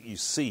thing that you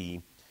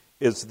see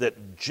is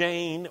that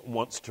Jane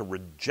wants to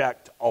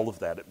reject all of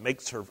that. It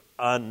makes her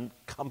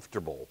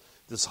uncomfortable.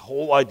 This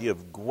whole idea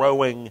of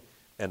growing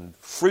and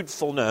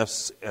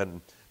fruitfulness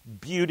and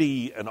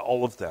beauty and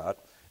all of that.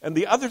 And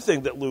the other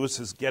thing that Lewis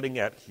is getting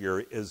at here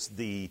is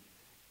the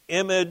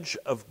image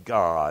of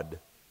God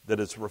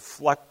that is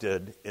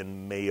reflected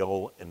in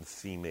male and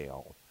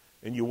female.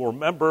 And you will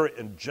remember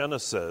in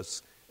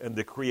Genesis, in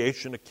the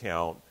creation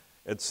account,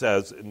 it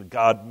says, and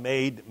God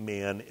made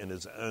man in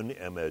his own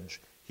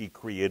image. He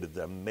created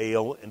them.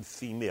 Male and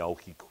female,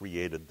 he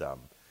created them.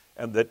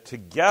 And that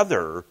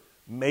together,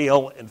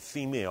 male and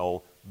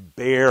female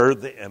bear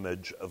the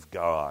image of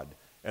God.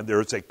 And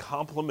there's a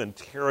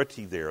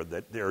complementarity there,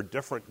 that there are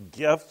different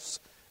gifts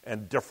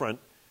and different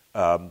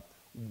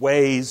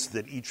ways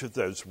that each of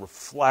those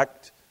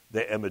reflect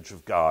the image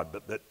of God,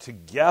 but that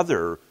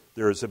together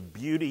there is a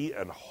beauty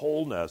and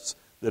wholeness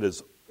that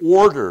is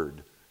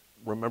ordered.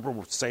 Remember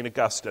St.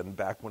 Augustine,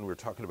 back when we were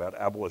talking about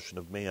abolition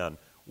of man,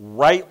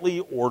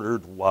 rightly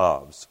ordered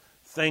loves,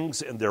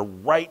 things in their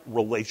right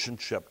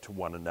relationship to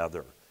one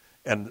another.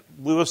 And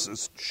Lewis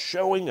is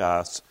showing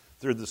us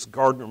through this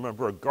garden.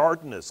 Remember, a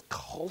garden is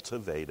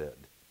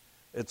cultivated.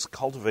 It's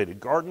cultivated.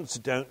 Gardens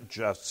don't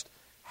just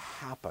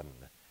happen.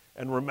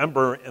 And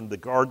remember, in the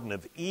Garden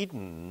of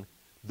Eden,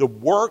 the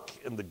work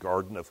in the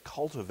garden of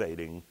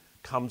cultivating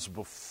comes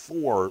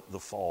before the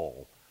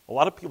fall. A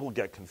lot of people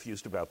get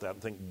confused about that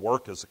and think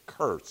work is a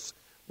curse.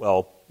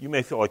 Well, you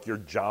may feel like your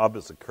job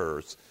is a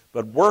curse,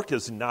 but work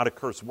is not a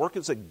curse. Work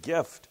is a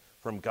gift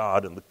from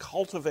God, and the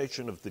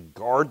cultivation of the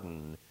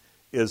garden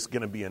is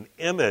going to be an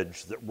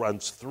image that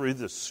runs through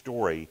this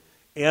story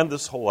and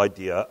this whole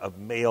idea of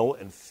male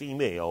and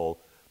female,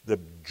 the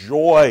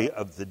joy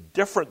of the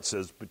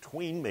differences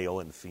between male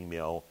and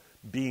female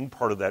being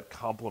part of that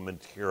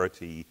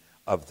complementarity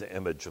of the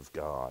image of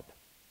God.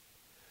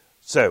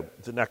 So,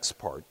 the next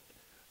part.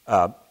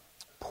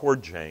 Poor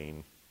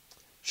Jane.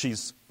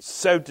 She's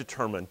so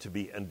determined to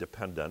be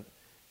independent,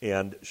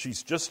 and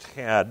she's just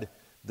had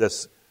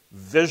this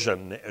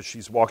vision as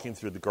she's walking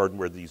through the garden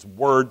where these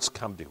words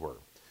come to her.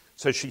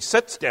 So she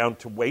sits down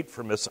to wait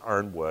for Miss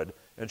Ironwood,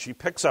 and she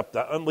picks up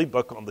the only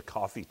book on the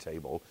coffee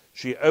table.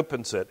 She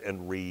opens it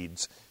and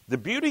reads, "The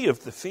beauty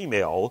of the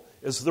female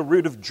is the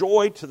root of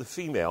joy to the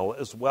female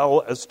as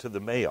well as to the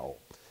male.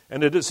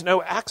 And it is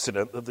no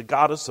accident that the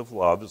goddess of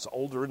love is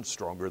older and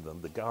stronger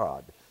than the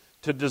god.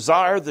 To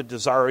desire the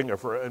desiring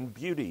of her own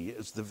beauty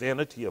is the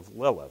vanity of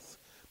Lilith,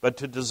 but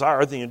to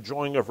desire the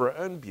enjoying of her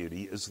own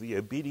beauty is the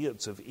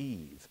obedience of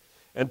Eve.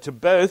 And to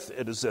both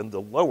it is in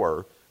the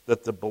lover,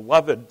 that the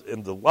beloved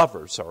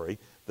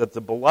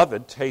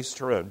taste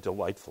her own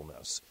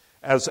delightfulness.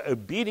 As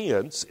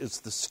obedience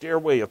is the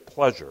stairway of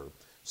pleasure,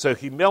 so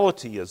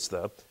humility is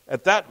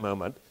at that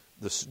moment,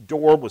 the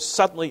door was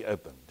suddenly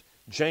opened.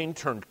 Jane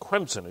turned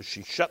crimson as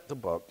she shut the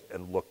book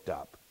and looked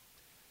up."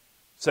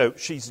 So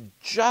she's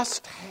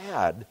just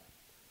had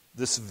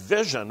this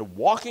vision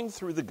walking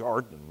through the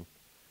garden.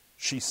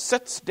 She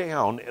sits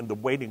down in the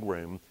waiting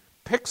room,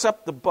 picks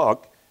up the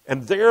book,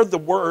 and there the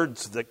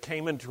words that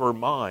came into her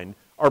mind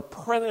are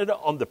printed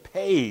on the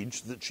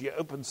page that she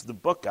opens the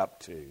book up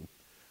to.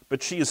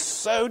 But she is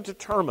so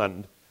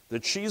determined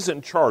that she's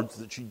in charge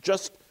that she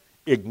just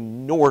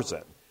ignores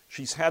it.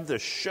 She's had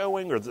this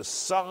showing or this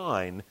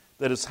sign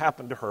that has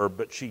happened to her,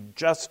 but she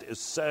just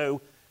is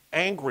so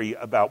angry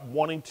about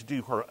wanting to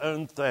do her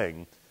own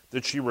thing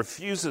that she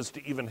refuses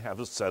to even have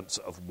a sense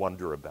of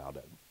wonder about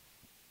it.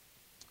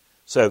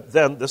 So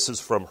then, this is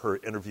from her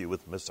interview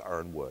with Miss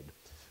Ironwood.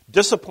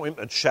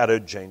 "Disappointment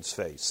shadowed Jane's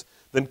face.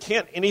 Then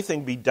can't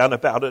anything be done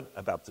about it,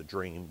 about the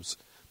dreams?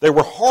 They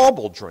were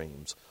horrible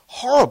dreams,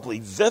 horribly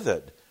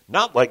vivid,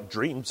 not like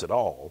dreams at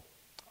all."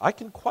 "I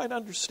can quite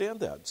understand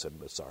that,"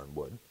 said Miss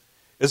Ironwood.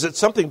 "Is it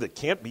something that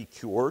can't be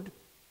cured?"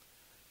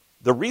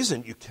 "The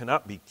reason you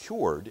cannot be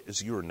cured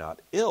is you are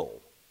not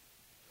ill."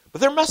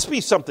 "But there must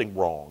be something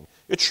wrong.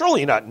 It's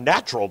surely not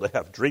natural to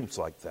have dreams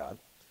like that.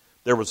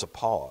 There was a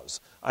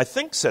pause. I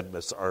think, said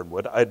Miss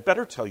Arnwood, I had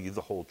better tell you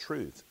the whole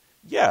truth.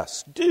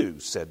 Yes, do,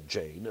 said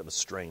Jane in a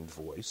strained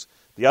voice.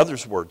 The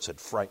other's words had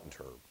frightened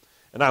her.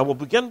 And I will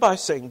begin by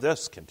saying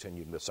this,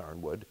 continued Miss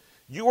Arnwood.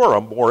 You are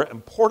a more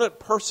important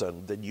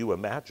person than you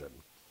imagine.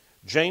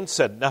 Jane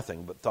said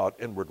nothing, but thought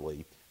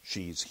inwardly,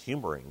 she's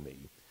humoring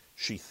me.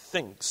 She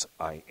thinks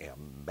I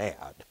am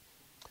mad.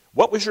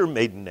 What was your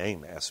maiden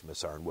name? Asked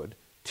Miss Arnwood.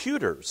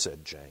 Tudor,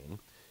 said Jane.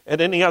 At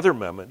any other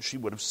moment, she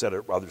would have said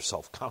it rather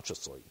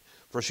self-consciously,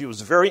 for she was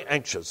very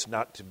anxious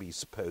not to be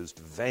supposed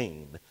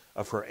vain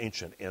of her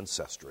ancient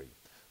ancestry.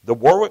 The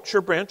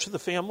Warwickshire branch of the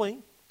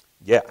family?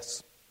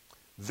 Yes.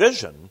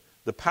 Vision,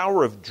 the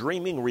power of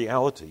dreaming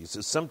realities,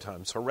 is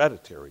sometimes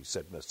hereditary,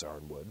 said Miss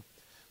Arnwood.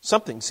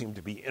 Something seemed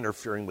to be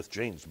interfering with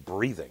Jane's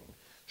breathing.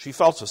 She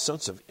felt a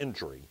sense of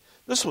injury.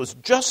 This was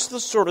just the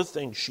sort of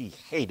thing she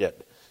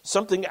hated,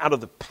 something out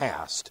of the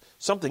past,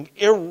 something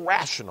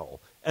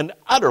irrational and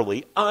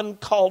utterly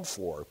uncalled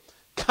for,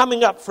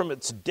 coming up from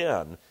its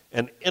den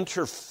and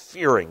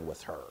interfering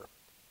with her.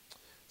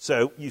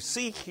 So you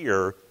see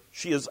here,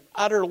 she is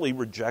utterly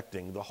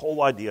rejecting the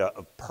whole idea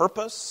of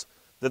purpose,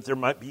 that there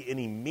might be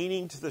any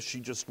meaning to this.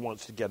 She just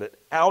wants to get it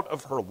out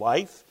of her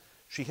life.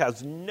 She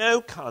has no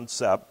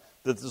concept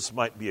that this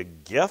might be a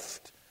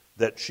gift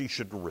that she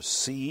should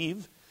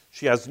receive.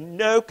 She has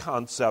no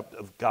concept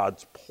of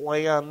God's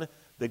plan,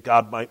 that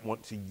God might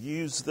want to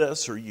use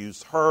this or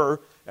use her,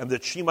 and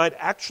that she might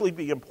actually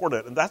be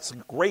important. And that's a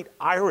great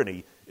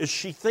irony, is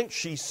she thinks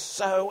she's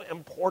so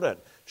important.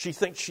 She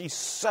thinks she's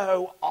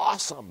so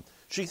awesome.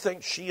 She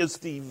thinks she is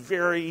the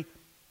very,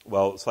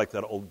 well, it's like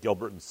that old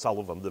Gilbert and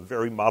Sullivan, the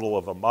very model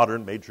of a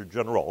modern major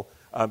general.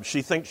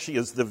 She thinks she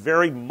is the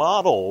very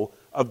model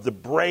of the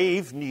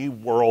brave new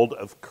world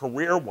of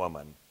career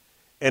woman.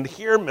 And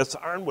here Miss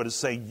Arnwood is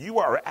saying, you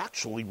are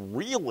actually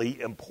really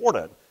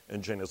important.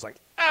 And Jane is like,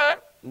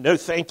 no,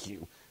 thank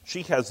you.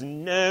 She has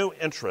no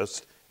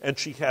interest, and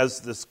she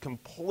has this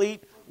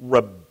complete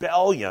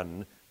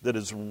rebellion that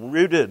is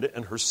rooted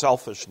in her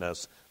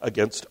selfishness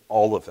against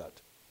all of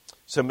it.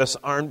 So Miss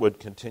Arnwood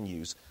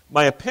continues,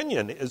 my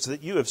opinion is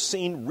that you have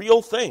seen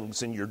real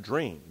things in your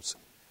dreams.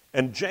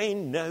 And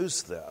Jane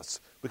knows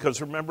this,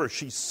 because remember,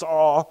 she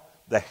saw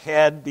the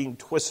head being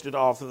twisted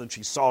off, and then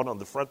she saw it on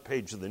the front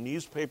page of the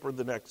newspaper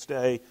the next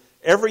day.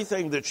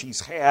 Everything that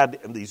she's had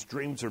in these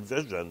dreams or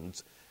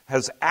visions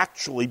has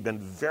actually been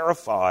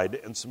verified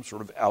in some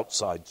sort of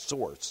outside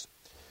source.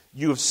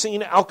 You have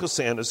seen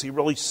Alcosan as he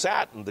really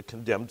sat in the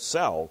condemned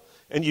cell,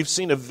 and you've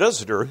seen a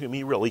visitor whom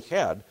he really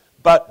had.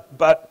 But,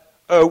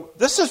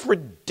 this is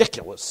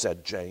ridiculous,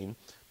 said Jane.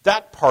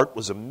 That part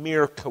was a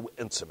mere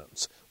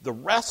coincidence. The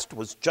rest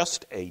was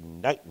just a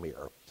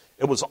nightmare.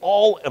 It was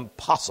all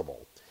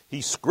impossible.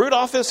 He screwed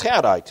off his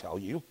head, I tell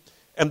you,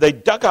 and they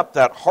dug up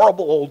that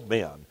horrible old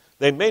man.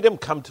 They made him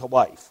come to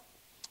life.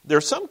 There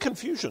are some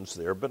confusions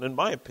there, but in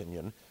my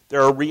opinion,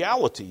 there are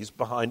realities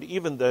behind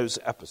even those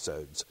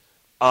episodes.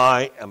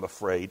 I am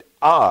afraid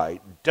I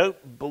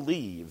don't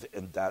believe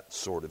in that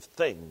sort of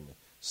thing,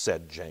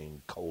 said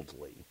Jane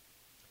coldly.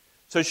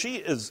 So she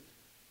is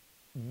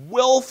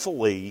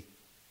willfully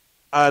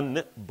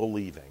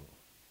unbelieving.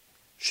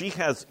 She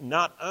has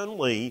not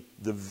only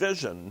the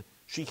vision,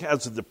 she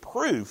has the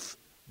proof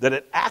that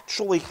it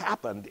actually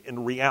happened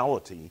in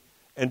reality,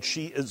 and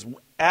she is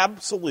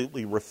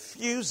absolutely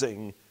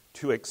refusing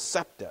to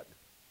accept it.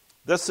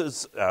 This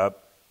is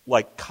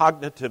like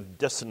cognitive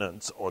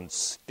dissonance on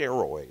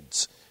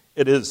steroids.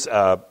 It is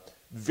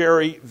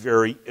very,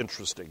 very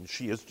interesting.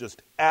 She is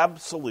just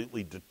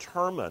absolutely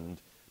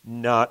determined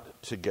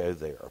not to go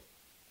there.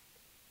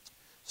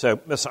 So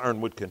Miss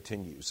Arnwood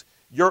continues,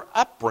 your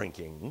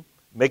upbringing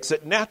makes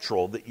it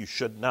natural that you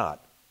should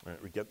not. All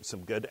right, we're getting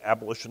some good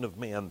abolition of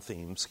man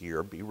themes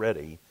here. Be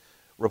ready,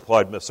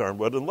 replied Miss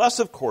Arnwood, unless,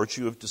 of course,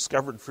 you have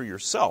discovered for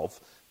yourself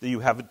that you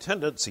have a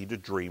tendency to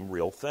dream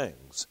real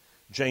things.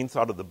 Jane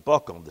thought of the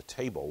book on the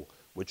table,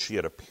 which she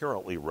had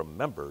apparently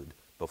remembered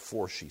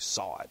before she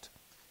saw it.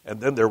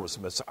 And then there was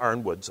Miss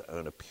Arnwood's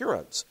own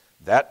appearance.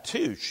 That,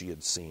 too, she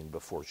had seen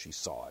before she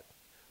saw it.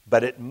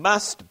 But it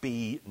must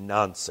be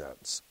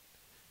nonsense.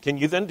 Can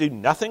you then do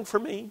nothing for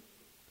me?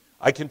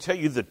 I can tell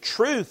you the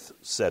truth,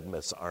 said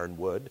Miss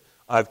Arnwood.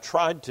 I've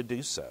tried to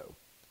do so.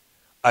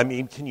 I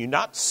mean, can you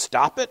not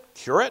stop it,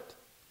 cure it?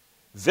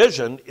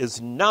 Vision is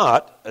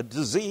not a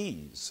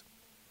disease.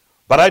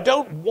 But I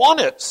don't want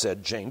it,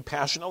 said Jane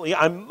passionately.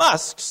 I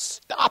must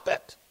stop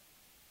it.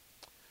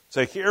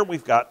 So here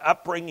we've got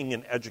upbringing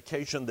and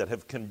education that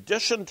have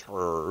conditioned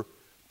her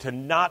to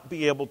not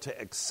be able to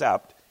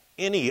accept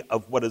any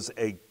of what is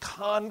a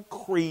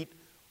concrete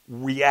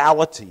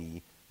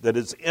reality that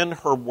is in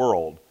her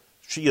world.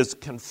 She is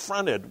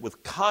confronted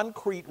with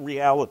concrete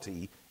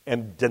reality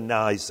and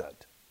denies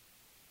it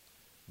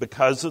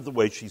because of the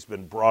way she's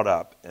been brought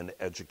up and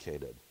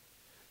educated.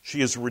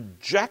 She is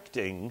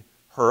rejecting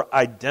her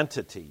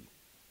identity.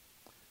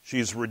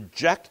 She's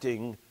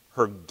rejecting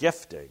her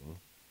gifting,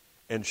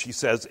 and she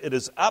says, it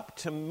is up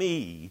to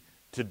me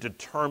to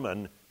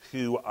determine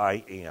who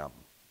I am.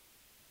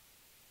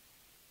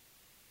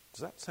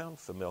 Does that sound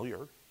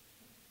familiar?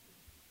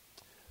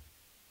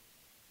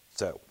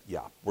 So,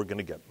 yeah, we're going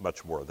to get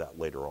much more of that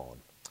later on.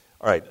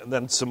 All right, and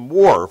then some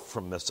more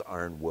from Miss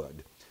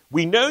Ironwood.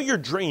 We know your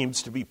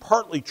dreams to be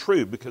partly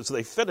true because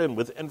they fit in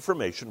with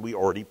information we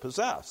already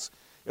possess.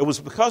 It was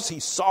because he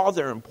saw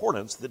their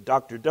importance that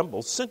Dr.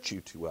 Dimble sent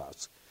you to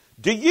us.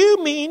 Do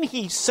you mean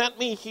he sent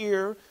me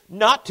here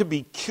not to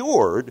be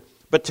cured,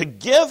 but to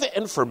give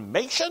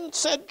information,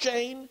 said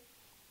Jane?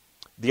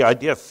 The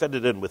idea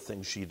fitted in with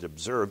things she'd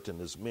observed in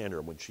his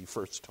manner when she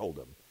first told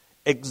him.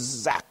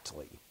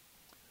 Exactly.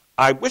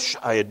 I wish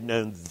I had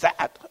known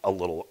that a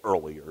little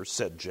earlier,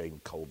 said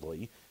Jane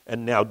coldly,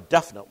 and now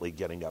definitely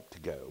getting up to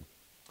go.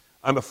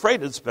 I'm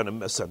afraid it's been a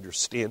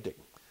misunderstanding.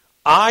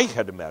 I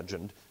had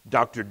imagined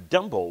Dr.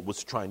 Dimble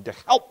was trying to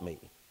help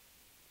me.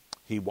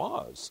 He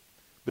was,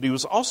 but he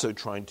was also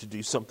trying to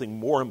do something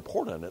more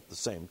important at the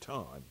same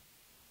time.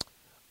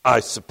 I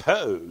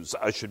suppose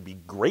I should be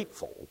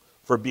grateful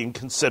for being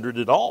considered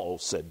at all,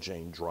 said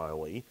Jane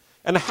dryly.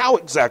 And how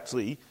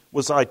exactly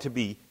was I to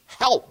be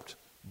helped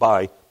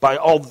by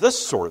all this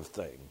sort of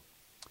thing?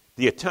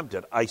 The attempt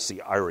at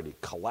icy irony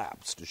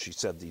collapsed as she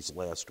said these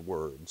last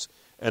words,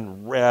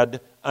 and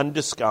red,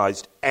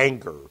 undisguised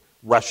anger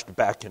rushed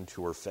back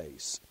into her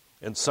face.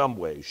 In some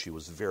ways, she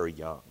was very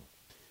young.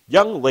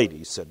 Young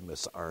lady, said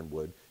Miss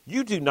Ironwood,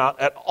 you do not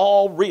at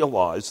all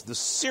realize the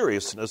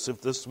seriousness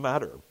of this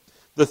matter.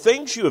 The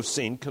things you have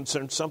seen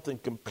concern something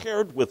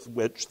compared with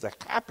which the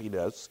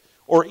happiness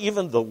or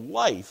even the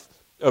life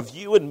of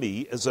you and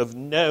me is of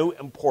no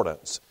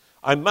importance.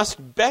 I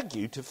must beg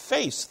you to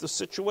face the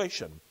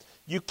situation.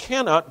 You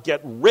cannot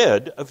get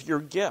rid of your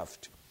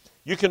gift.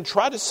 You can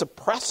try to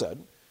suppress it,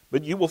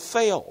 but you will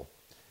fail,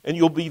 and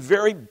you'll be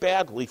very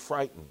badly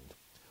frightened.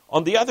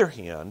 On the other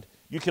hand,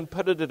 you can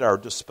put it at our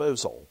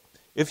disposal.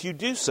 If you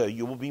do so,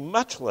 you will be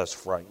much less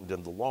frightened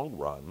in the long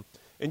run,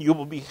 and you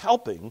will be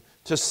helping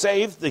to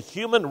save the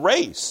human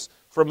race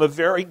from a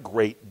very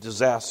great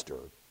disaster.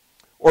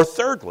 Or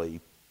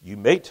thirdly, you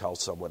may tell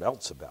someone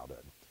else about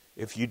it.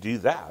 If you do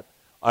that,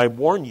 I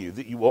warn you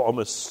that you will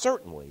almost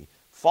certainly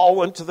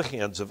fall into the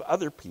hands of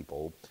other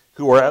people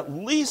who are at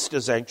least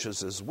as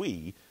anxious as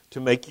we to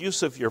make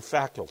use of your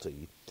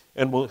faculty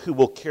and who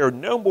will care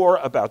no more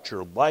about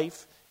your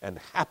life and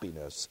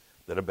happiness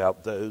than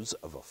about those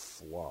of a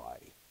fly.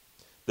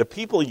 The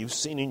people you've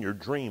seen in your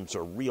dreams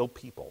are real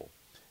people.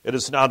 It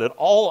is not at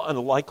all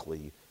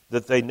unlikely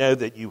that they know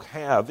that you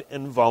have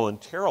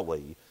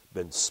involuntarily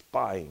been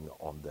spying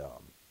on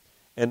them.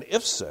 And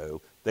if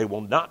so, they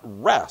will not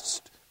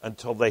rest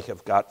until they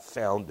have got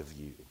found of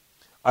you.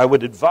 I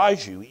would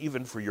advise you,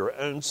 even for your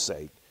own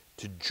sake,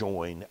 to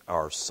join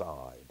our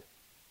side.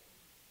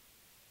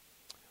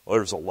 Well,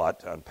 there's a lot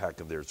to unpack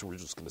in there, so we're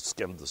just going to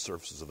skim the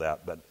surface of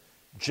that. But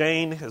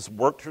Jane has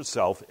worked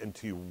herself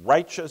into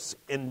righteous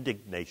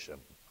indignation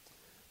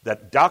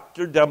that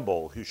Dr.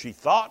 Dimble, who she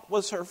thought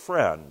was her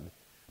friend,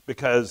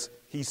 because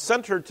he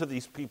sent her to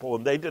these people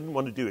and they didn't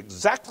want to do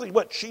exactly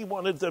what she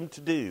wanted them to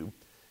do,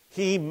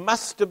 he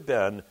must have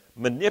been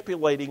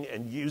manipulating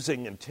and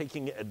using and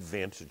taking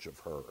advantage of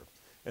her.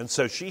 And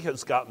so she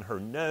has gotten her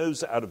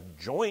nose out of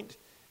joint,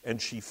 and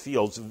she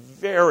feels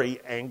very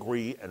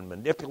angry and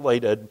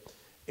manipulated.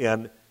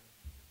 And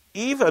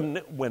even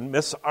when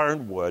Miss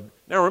Ironwood,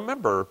 now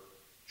remember,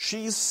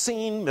 she's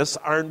seen Miss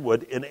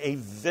Ironwood in a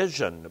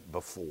vision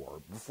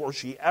before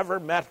she ever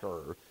met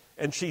her,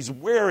 and she's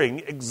wearing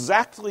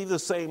exactly the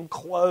same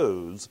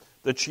clothes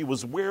that she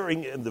was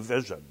wearing in the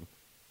vision.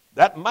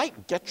 That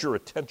might get your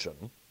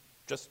attention,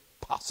 just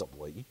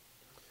possibly.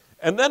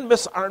 And then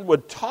Miss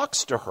Ironwood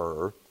talks to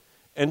her,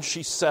 and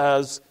she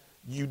says,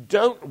 you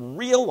don't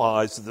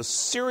realize the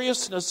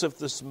seriousness of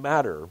this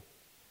matter.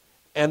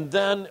 And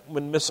then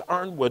when Miss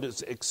Ironwood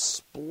is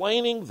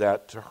explaining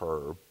that to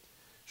her,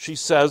 she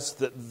says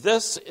that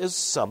this is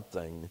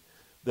something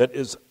that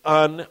is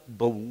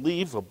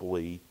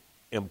unbelievably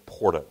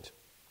important.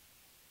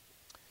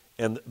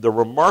 And the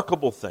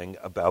remarkable thing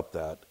about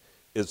that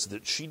is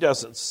that she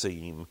doesn't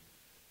seem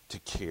to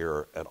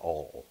care at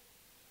all.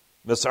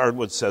 Miss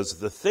Ironwood says,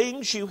 the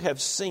things you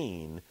have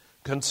seen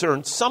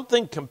concern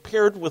something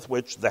compared with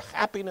which the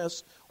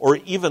happiness or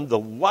even the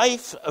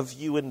life of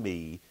you and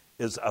me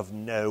is of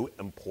no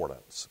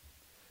importance.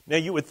 Now,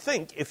 you would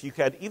think if you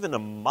had even a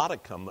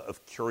modicum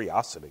of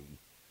curiosity,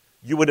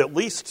 you would at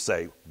least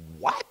say,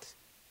 what?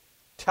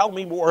 Tell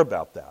me more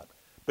about that.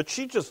 But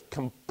she just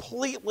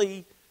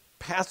completely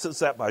passes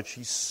that by.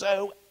 She's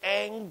so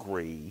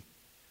angry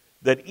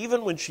that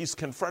even when she's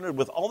confronted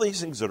with all these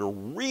things that are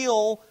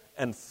real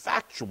and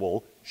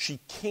factual, she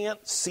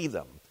can't see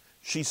them.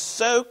 She's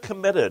so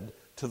committed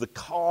to the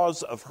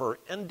cause of her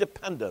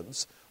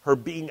independence, her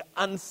being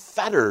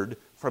unfettered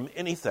from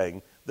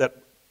anything, that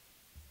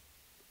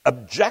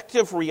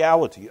objective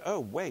reality, oh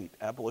wait,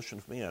 abolition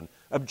of man,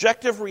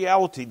 objective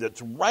reality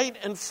that's right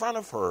in front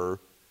of her,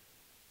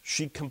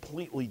 she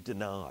completely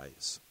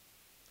denies.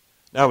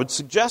 Now, I would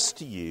suggest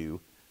to you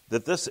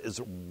that this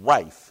is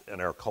rife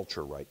in our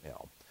culture right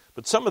now.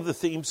 But some of the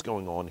themes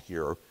going on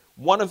here,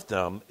 one of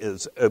them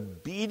is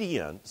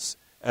obedience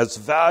as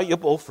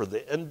valuable for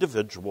the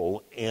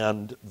individual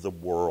and the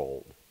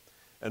world.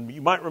 And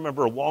you might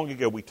remember long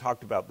ago we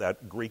talked about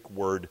that Greek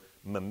word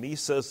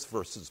mimesis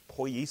versus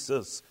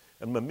poiesis.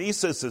 And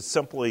mimesis is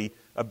simply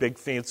a big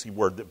fancy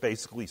word that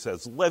basically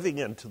says living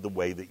into the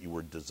way that you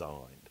were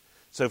designed.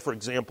 So, for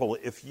example,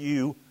 if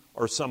you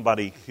are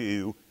somebody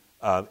who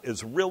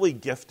is really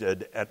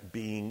gifted at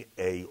being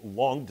a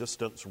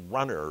long-distance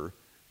runner,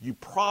 you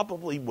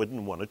probably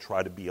wouldn't want to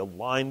try to be a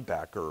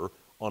linebacker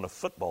on a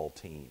football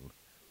team.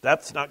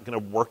 That's not going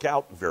to work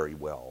out very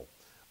well.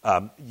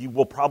 You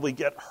will probably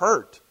get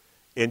hurt,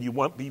 and you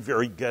won't be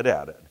very good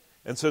at it.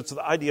 And so it's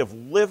the idea of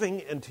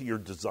living into your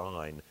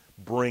design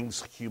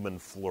brings human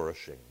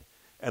flourishing.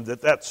 And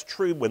that's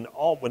true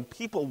when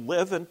people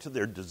live into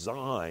their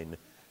design,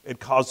 it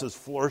causes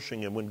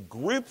flourishing. And when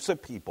groups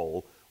of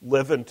people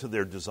live into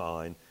their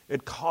design,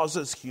 it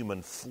causes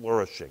human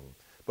flourishing.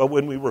 But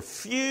when we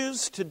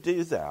refuse to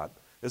do that,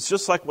 it's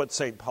just like what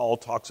St. Paul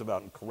talks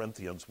about in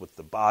Corinthians with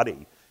the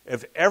body.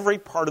 If every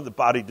part of the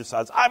body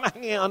decides, I'm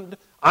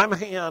a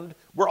hand,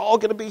 we're all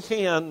going to be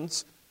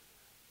hands,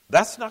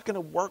 that's not going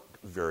to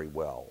work very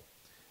well.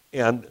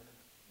 And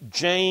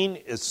Jane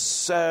is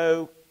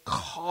so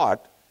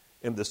caught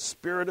in the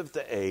spirit of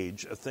the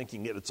age of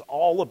thinking it's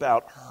all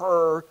about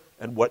her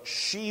and what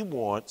she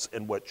wants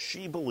and what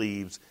she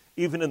believes,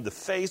 even in the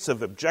face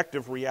of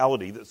objective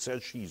reality that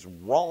says she's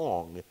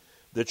wrong,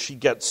 that she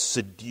gets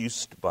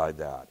seduced by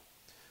that.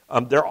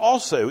 There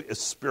also is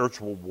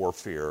spiritual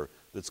warfare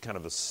that's kind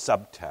of a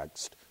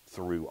subtext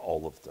through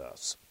all of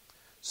this.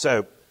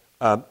 So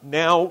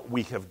now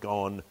we have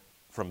gone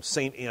from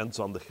St. Anne's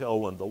on the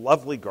Hill and the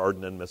lovely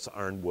garden in Miss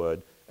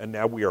Ironwood, and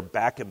now we are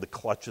back in the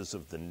clutches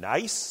of the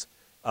nice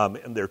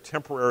in their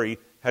temporary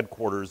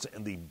headquarters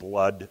in the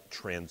blood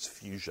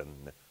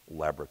transfusion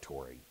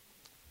laboratory.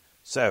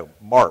 So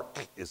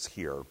Mark is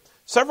here.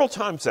 Several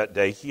times that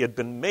day, he had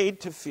been made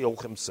to feel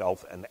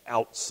himself an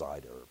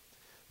outsider.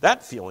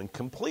 That feeling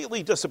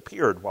completely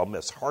disappeared while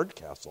Miss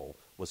Hardcastle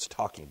was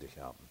talking to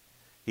him.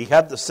 He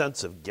had the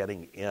sense of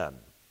getting in.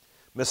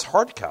 Miss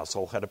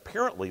Hardcastle had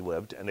apparently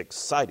lived an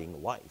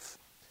exciting life.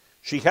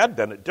 She had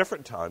been at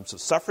different times a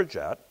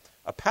suffragette,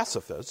 a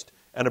pacifist,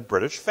 and a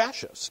British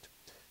fascist.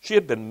 She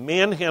had been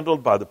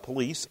manhandled by the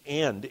police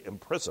and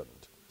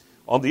imprisoned.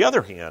 On the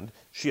other hand,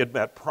 she had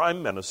met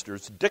prime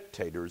ministers,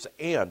 dictators,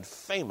 and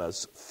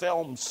famous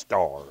film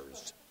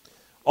stars.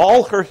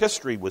 All her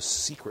history was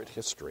secret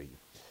history.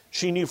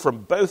 She knew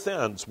from both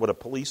ends what a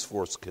police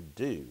force could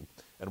do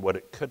and what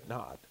it could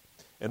not.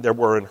 And there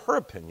were, in her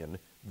opinion,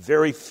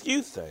 very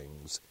few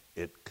things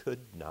it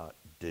could not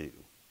do.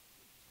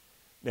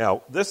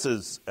 Now, this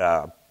is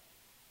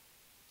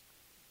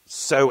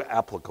so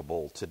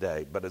applicable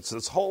today, but it's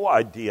this whole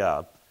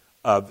idea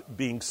of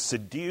being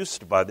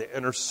seduced by the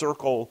inner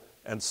circle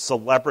and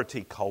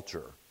celebrity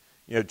culture.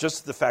 You know,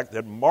 just the fact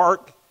that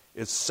Mark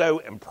is so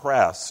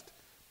impressed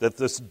that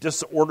this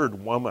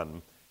disordered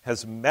woman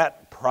has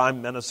met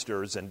prime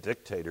ministers and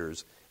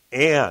dictators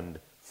and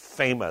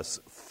famous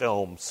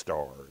film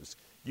stars.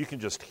 You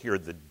can just hear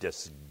the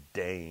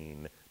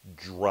disdain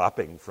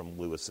dropping from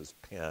Lewis's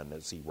pen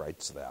as he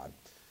writes that.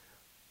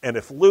 And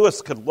if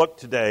Lewis could look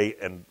today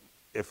and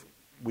if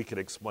we could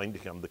explain to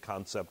him the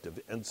concept of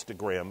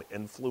Instagram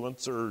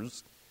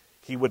influencers,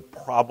 he would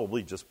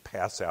probably just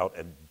pass out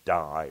and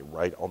die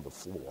right on the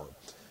floor.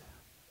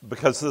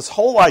 Because this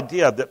whole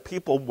idea that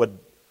people would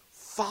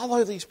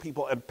follow these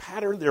people and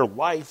pattern their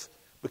life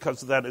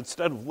because of that,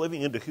 instead of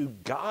living into who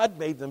God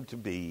made them to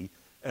be,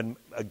 and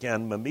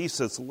again,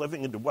 mimesis,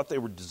 living into what they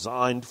were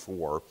designed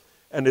for.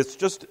 And it's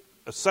just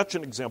such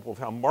an example of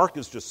how Mark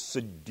is just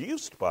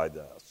seduced by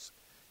this.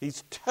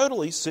 He's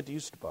totally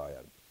seduced by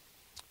it.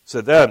 So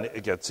then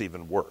it gets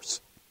even worse.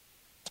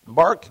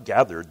 Mark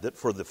gathered that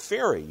for the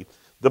Ferry,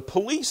 the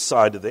police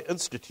side of the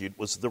Institute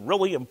was the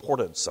really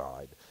important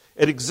side.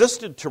 It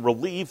existed to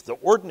relieve the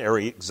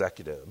ordinary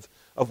executive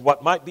of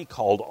what might be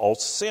called all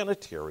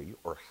sanitary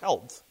or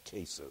health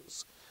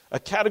cases, a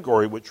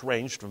category which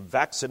ranged from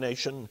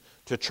vaccination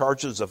to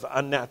charges of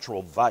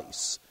unnatural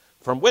vice,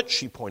 from which,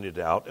 she pointed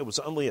out, it was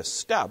only a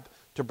step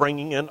to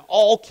bringing in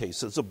all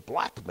cases of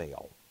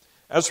blackmail.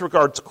 As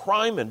regards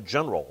crime in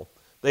general,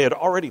 they had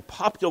already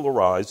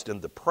popularized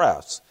in the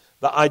press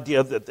the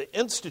idea that the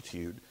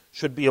Institute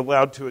should be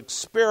allowed to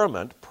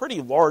experiment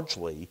pretty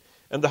largely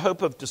in the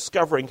hope of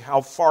discovering how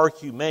far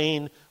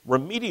humane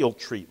remedial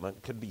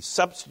treatment could be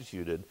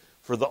substituted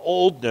for the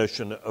old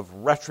notion of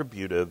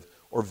retributive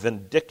or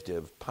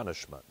vindictive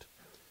punishment.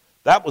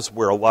 That was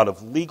where a lot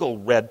of legal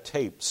red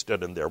tape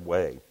stood in their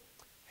way.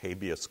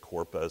 Habeas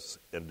corpus,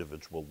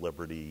 individual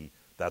liberty,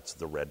 that's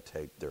the red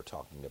tape they're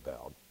talking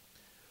about.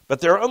 But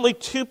there are only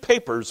two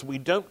papers we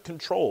don't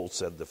control,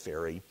 said the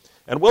Ferry,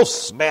 and we'll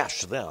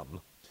smash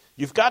them.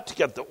 You've got to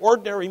get the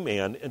ordinary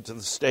man into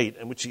the state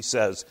in which he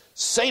says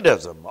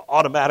sadism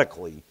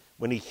automatically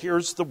when he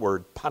hears the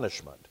word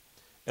punishment,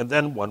 and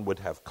then one would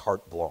have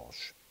carte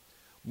blanche.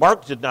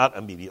 Mark did not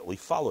immediately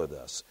follow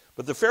this,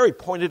 but the Ferry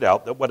pointed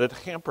out that what had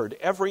hampered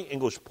every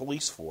English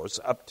police force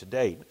up to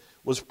date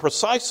was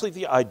precisely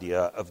the idea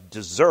of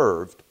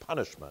deserved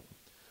punishment.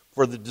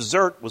 for the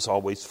dessert was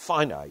always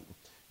finite.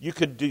 You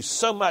could do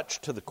so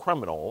much to the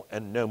criminal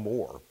and no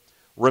more.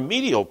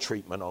 Remedial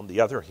treatment, on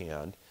the other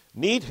hand,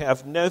 need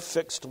have no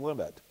fixed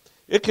limit.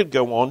 It could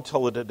go on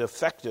till it had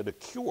effected a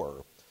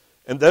cure,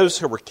 and those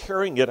who were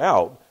carrying it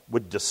out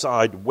would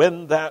decide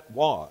when that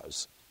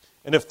was.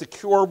 And if the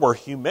cure were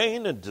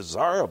humane and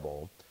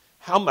desirable,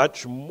 how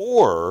much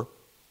more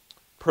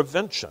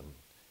prevention?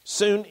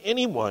 Soon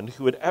anyone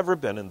who had ever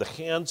been in the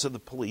hands of the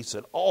police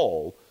at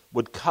all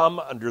would come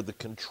under the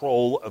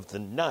control of the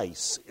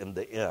nice in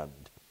the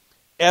end.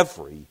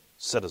 Every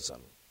citizen.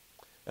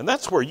 And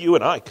that's where you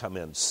and I come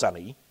in,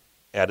 Sonny,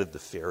 added the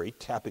fairy,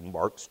 tapping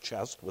Mark's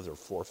chest with her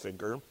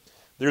forefinger.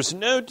 There's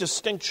no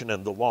distinction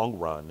in the long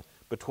run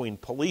between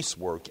police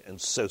work and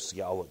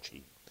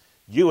sociology.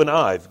 You and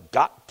I've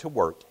got to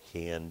work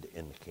hand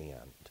in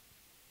hand.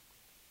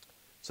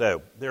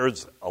 So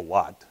there's a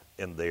lot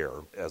in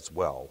there as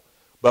well.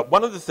 But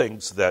one of the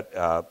things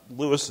that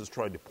Lewis is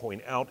trying to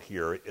point out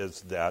here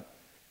is that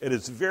it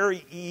is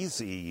very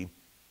easy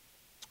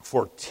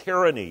for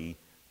tyranny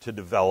to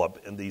develop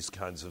in these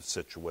kinds of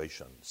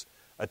situations.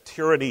 A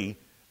tyranny,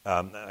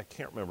 I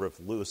can't remember if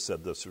Lewis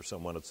said this or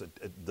someone,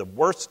 the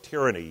worst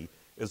tyranny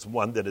is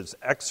one that is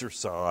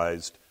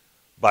exercised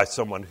by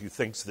someone who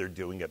thinks they're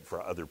doing it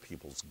for other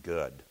people's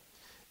good.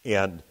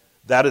 And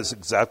that is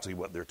exactly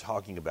what they're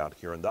talking about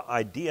here. And the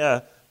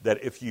idea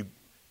that if you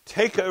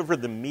take over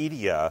the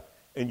media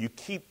and you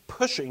keep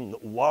pushing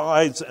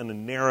lies and a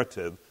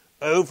narrative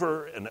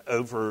over and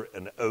over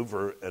and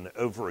over and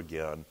over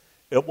again,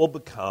 it will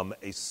become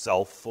a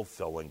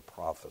self-fulfilling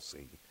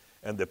prophecy.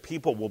 And the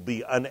people will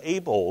be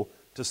unable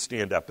to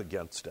stand up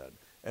against it.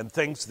 And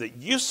things that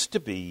used to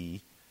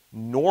be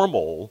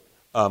normal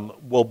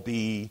will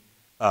be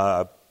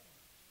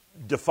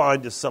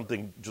defined as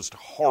something just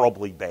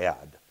horribly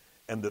bad.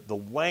 And that the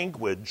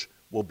language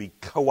will be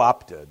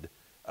co-opted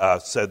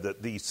so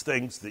that these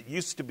things that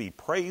used to be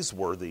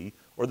praiseworthy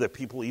or that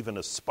people even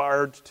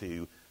aspired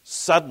to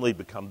suddenly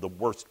become the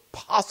worst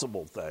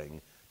possible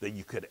thing that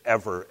you could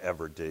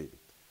ever do.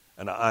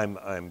 And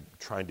I'm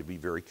trying to be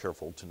very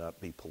careful to not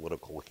be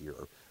political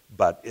here,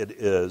 but it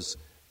is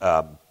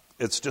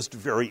it's just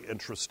very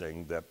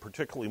interesting that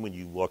particularly when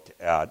you look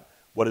at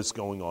what is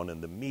going on in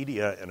the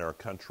media in our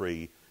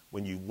country,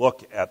 when you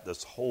look at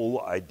this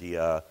whole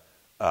idea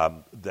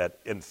that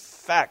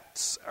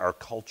infects our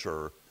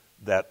culture,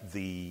 that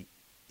the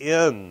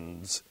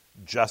ends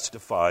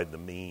justify the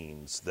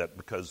means, that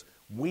because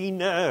we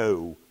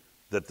know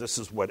that this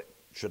is what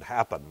should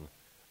happen,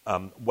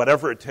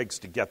 whatever it takes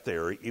to get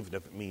there, even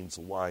if it means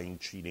lying,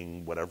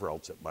 cheating, whatever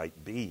else it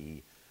might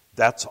be,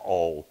 that's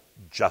all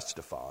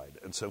justified.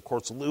 And so, of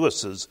course,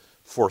 Lewis is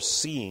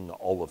foreseeing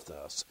all of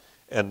this.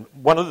 And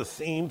one of the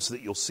themes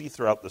that you'll see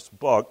throughout this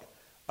book,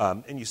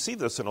 and you see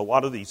this in a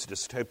lot of these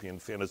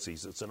dystopian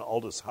fantasies, it's in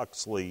Aldous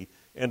Huxley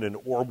and in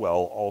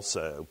Orwell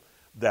also,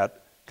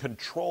 that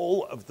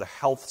control of the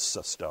health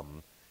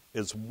system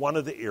is one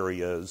of the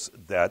areas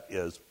that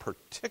is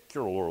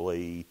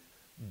particularly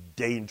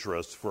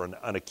dangerous for an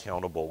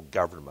unaccountable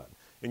government.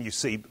 And you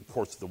see, of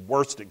course, the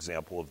worst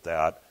example of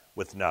that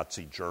with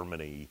Nazi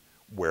Germany,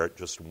 where it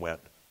just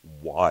went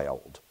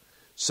wild.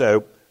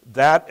 So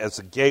that as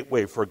a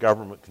gateway for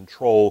government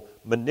control,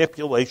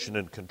 manipulation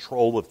and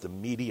control of the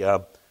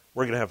media.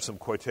 We're going to have some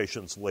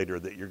quotations later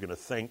that you're going to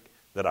think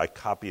that I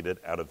copied it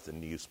out of the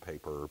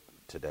newspaper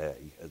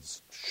today.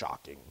 It's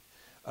shocking.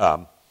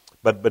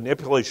 But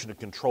manipulation and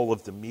control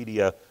of the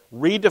media,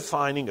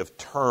 redefining of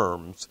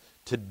terms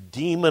to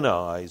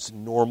demonize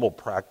normal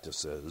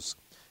practices,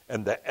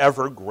 and the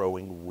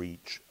ever-growing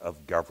reach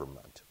of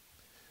government.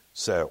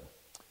 So,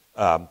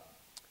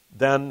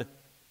 then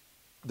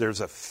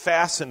there's a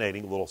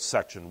fascinating little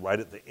section right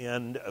at the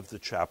end of the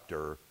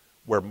chapter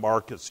where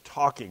Mark is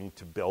talking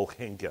to Bill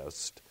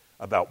Hengist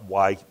about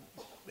why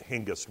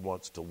Hengist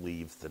wants to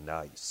leave the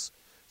nice.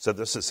 So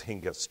this is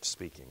Hengist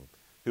speaking,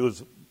 who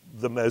is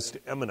the most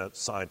eminent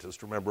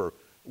scientist. Remember,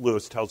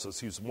 Lewis tells us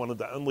he's one of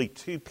the only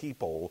two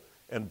people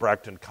in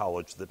Bracton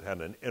College that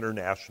had an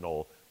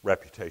international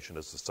reputation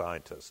as a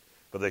scientist.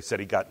 But they said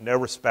he got no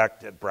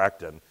respect at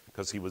Bracton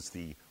because he was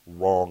the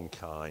wrong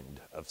kind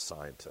of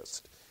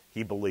scientist.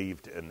 He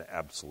believed in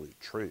absolute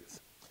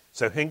truth.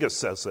 So Hengist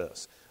says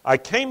this, I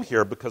came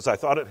here because I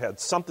thought it had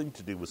something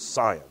to do with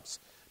science.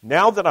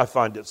 Now that I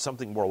find it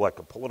something more like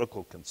a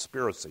political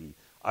conspiracy,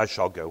 I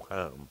shall go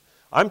home.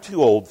 I'm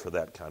too old for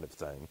that kind of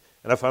thing,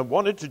 and if I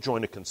wanted to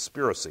join a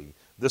conspiracy,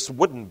 this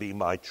wouldn't be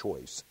my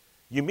choice.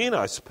 You mean,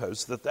 I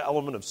suppose, that the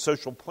element of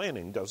social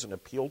planning doesn't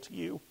appeal to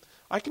you?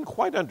 I can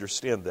quite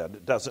understand that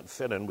it doesn't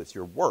fit in with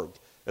your work,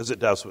 as it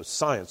does with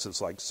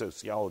sciences like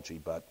sociology,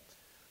 but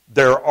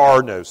there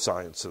are no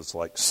sciences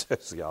like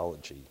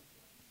sociology.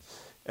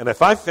 And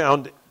if I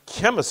found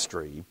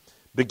chemistry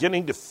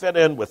beginning to fit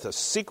in with a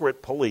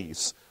secret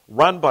police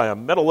run by a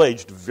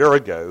middle-aged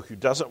virago who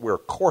doesn't wear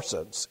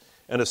corsets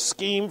and a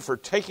scheme for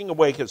taking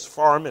away his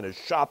farm and his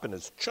shop and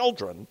his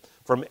children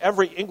from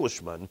every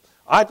Englishman,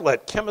 I'd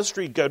let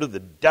chemistry go to the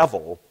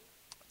devil.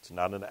 It's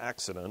not an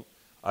accident.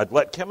 I'd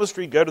let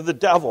chemistry go to the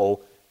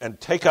devil and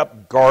take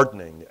up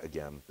gardening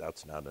again.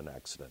 That's not an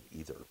accident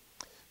either.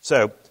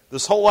 So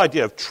this whole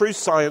idea of true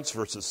science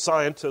versus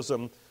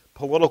scientism,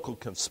 political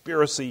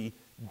conspiracy,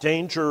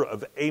 danger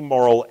of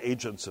amoral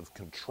agents of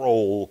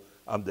control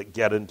that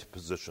get into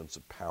positions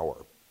of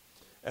power.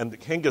 And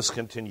Hingis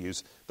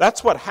continues,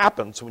 that's what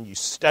happens when you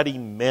study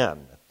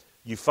men.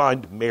 You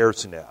find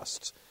mare's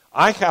nests.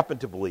 I happen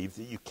to believe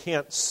that you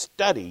can't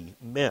study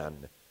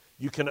men.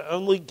 You can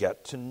only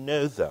get to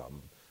know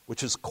them,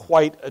 which is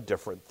quite a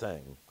different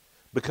thing.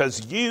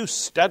 Because you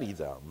study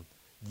them,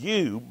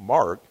 you,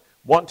 Mark,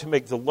 want to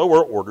make the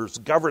lower orders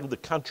govern the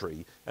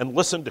country and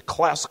listen to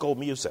classical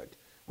music,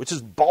 which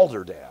is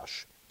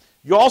balderdash.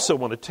 You also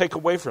want to take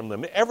away from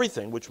them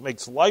everything which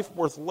makes life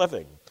worth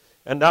living,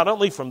 and not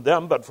only from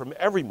them, but from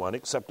everyone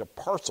except a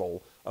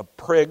parcel of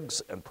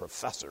prigs and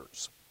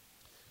professors.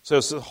 So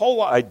it's the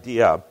whole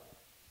idea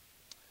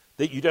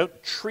that you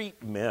don't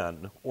treat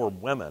men or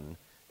women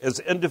as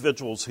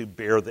individuals who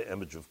bear the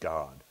image of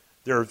God.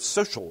 They're a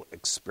social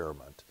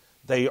experiment.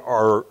 They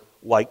are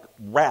like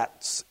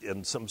rats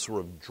in some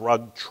sort of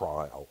drug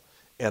trial,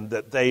 and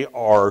that they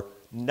are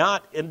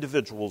not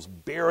individuals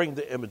bearing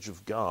the image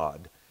of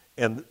God.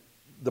 And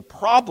the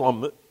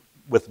problem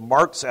with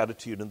Mark's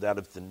attitude and that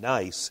of the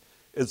nice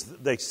is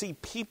that they see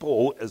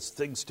people as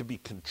things to be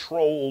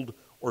controlled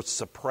or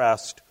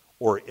suppressed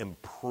or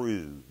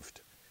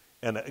improved.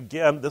 And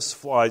again, this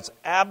flies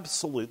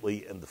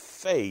absolutely in the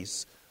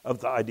face of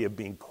the idea of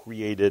being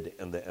created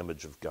in the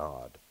image of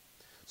God.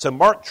 So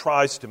Mark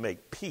tries to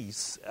make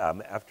peace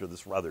after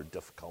this rather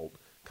difficult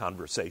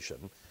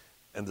conversation,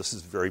 and this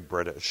is very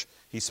British.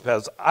 He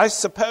says, I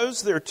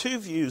suppose there are two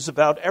views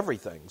about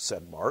everything,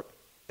 said Mark.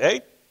 Eh?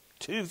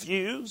 Two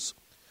views?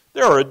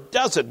 There are a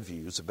dozen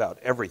views about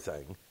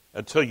everything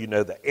until you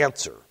know the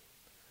answer.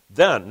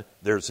 Then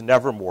there's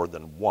never more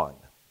than one.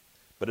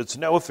 But it's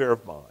no affair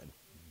of mine.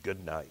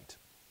 Good night.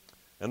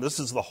 And this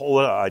is the whole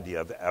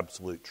idea of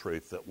absolute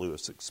truth that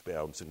Lewis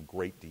expounds in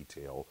great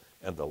detail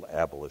in The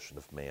Abolition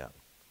of Man.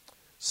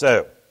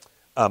 So,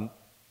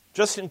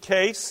 just in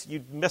case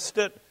you missed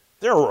it,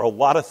 there are a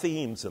lot of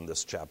themes in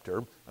this chapter.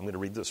 I'm going to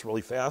read this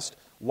really fast.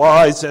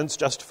 Lies, ends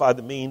justify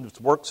the means,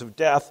 works of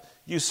death,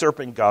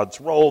 usurping God's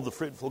role, the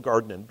fruitful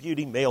garden and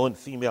beauty, male and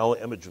female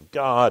image of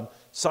God,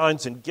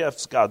 signs and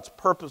gifts, God's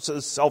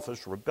purposes,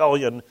 selfish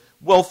rebellion,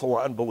 willful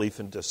unbelief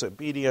and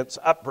disobedience,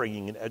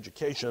 upbringing and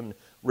education,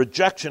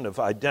 rejection of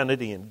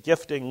identity and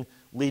gifting,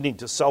 leading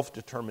to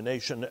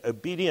self-determination.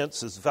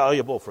 Obedience is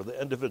valuable for the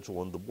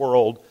individual and the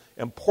world.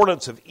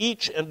 Importance of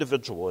each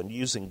individual in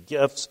using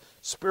gifts.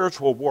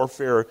 Spiritual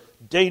warfare.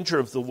 Danger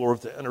of the lure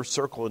of the inner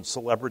circle and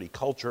celebrity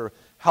culture.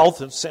 Health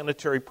and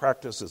sanitary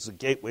practice as a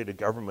gateway to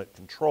government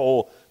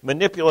control.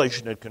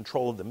 Manipulation and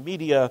control of the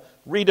media.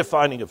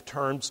 Redefining of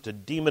terms to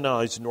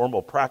demonize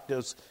normal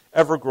practice.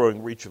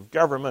 Ever-growing reach of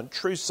government.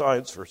 True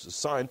science versus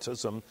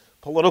scientism.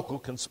 Political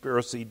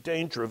conspiracy,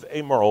 danger of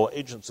amoral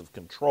agents of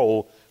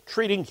control,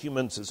 treating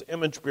humans as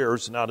image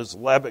bearers, not as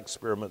lab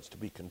experiments to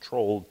be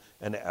controlled,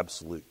 and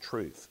absolute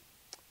truth.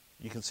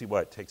 You can see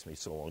why it takes me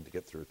so long to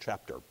get through a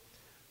chapter.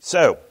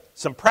 So,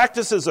 some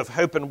practices of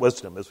hope and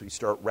wisdom as we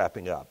start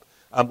wrapping up.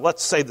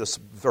 Let's say this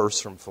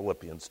verse from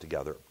Philippians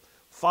together.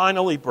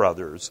 Finally,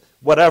 brothers,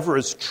 whatever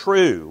is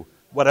true,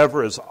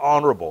 whatever is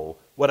honorable,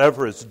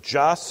 whatever is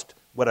just,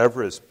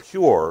 whatever is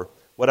pure,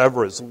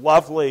 whatever is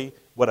lovely,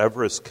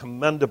 whatever is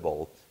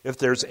commendable, if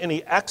there's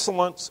any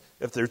excellence,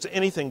 if there's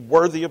anything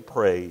worthy of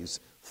praise,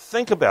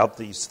 think about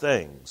these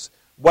things.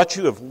 What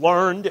you have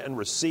learned and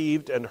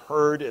received and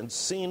heard and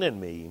seen in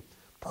me,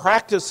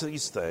 practice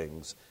these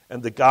things,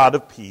 and the God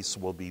of peace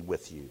will be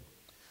with you.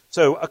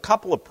 So a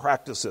couple of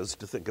practices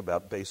to think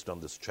about based on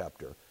this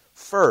chapter.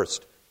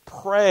 First,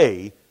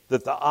 pray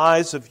that the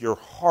eyes of your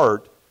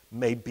heart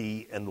may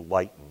be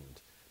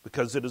enlightened,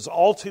 because it is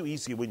all too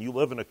easy when you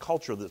live in a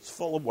culture that's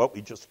full of what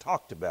we just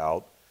talked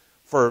about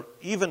for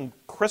even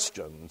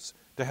Christians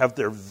to have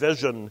their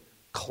vision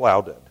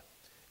clouded.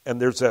 And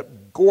there's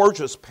that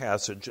gorgeous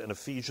passage in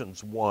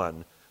Ephesians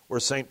 1 where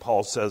St.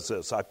 Paul says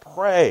this, I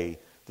pray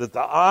that the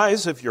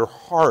eyes of your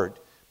heart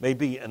may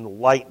be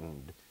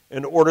enlightened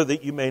in order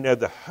that you may know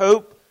the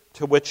hope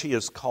to which he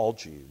has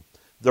called you,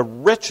 the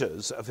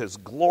riches of his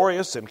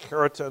glorious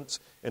inheritance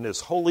in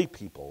his holy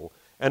people,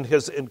 and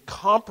his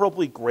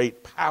incomparably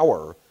great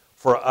power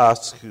for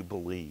us who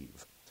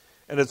believe.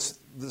 And it's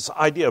this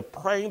idea of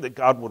praying that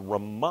God would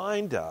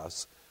remind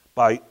us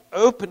by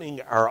opening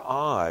our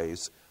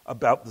eyes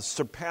about the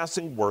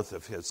surpassing worth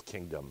of his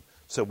kingdom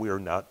so we are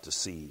not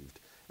deceived.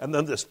 And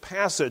then this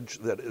passage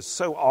that is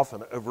so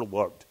often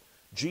overlooked,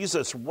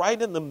 Jesus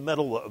right in the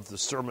middle of the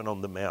Sermon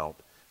on the Mount,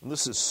 and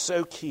this is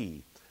so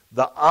key,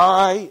 the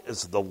eye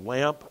is the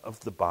lamp of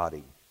the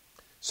body.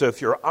 So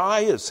if your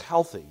eye is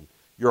healthy,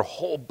 your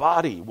whole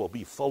body will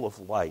be full of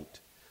light.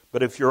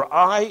 But if your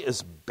eye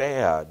is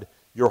bad,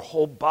 your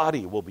whole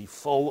body will be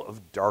full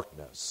of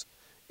darkness.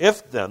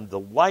 If then the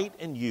light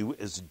in you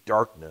is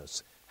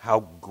darkness, how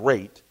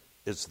great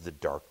is the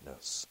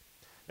darkness?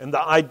 And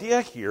the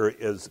idea here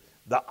is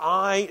the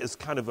eye is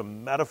kind of a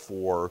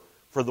metaphor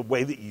for the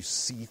way that you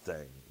see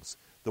things.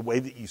 the way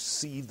that you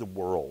see the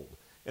world.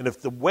 And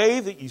if the way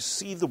that you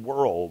see the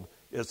world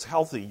is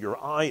healthy,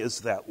 your eye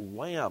is that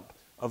lamp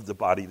of the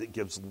body that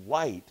gives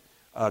light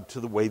to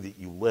the way that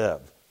you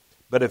live.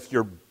 But if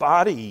your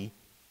body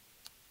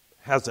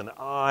has an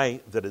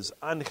eye that is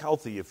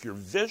unhealthy, if your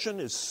vision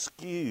is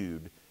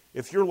skewed,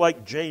 if you're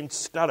like Jane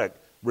Studdock,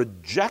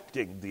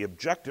 rejecting the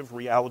objective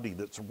reality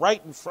that's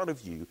right in front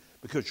of you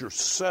because you're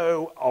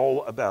so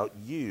all about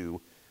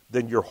you,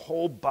 then your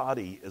whole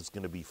body is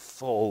going to be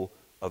full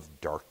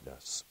of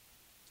darkness.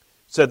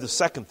 So the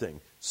second thing,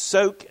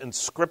 soak in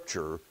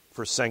Scripture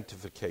for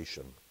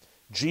sanctification.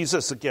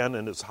 Jesus, again,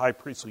 in his high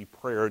priestly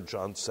prayer in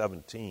John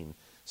 17,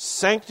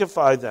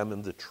 sanctify them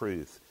in the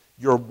truth.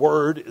 Your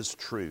word is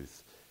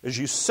truth. As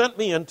you sent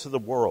me into the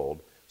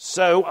world,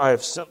 so I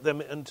have sent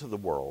them into the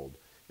world.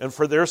 And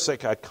for their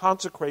sake I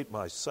consecrate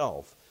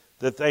myself,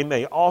 that they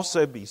may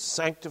also be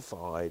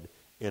sanctified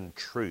in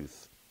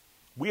truth.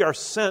 We are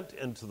sent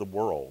into the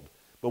world,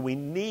 but we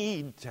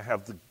need to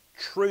have the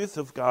truth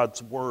of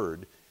God's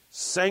word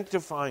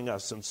sanctifying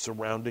us and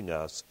surrounding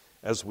us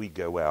as we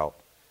go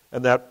out.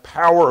 And that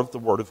power of the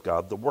Word of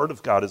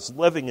God is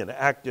living and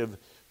active,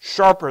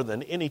 sharper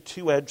than any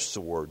two-edged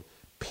sword,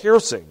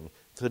 piercing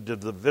to the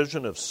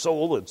division of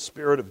soul and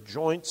spirit, of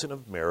joints and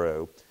of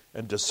marrow,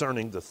 and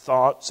discerning the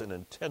thoughts and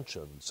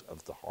intentions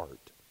of the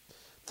heart.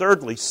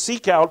 Thirdly,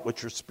 seek out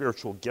what your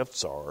spiritual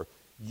gifts are,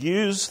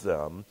 use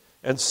them,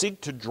 and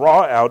seek to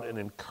draw out and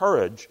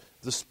encourage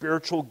the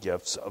spiritual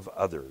gifts of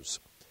others.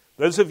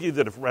 Those of you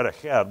that have read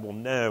ahead will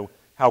know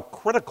how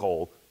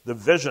critical the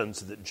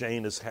visions that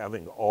Jane is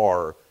having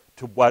are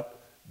to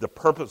what the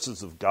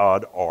purposes of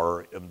God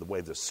are in the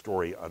way the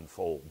story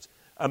unfolds.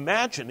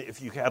 Imagine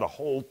if you had a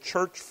whole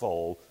church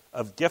full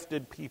of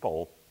gifted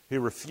people who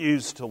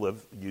refused to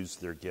use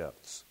their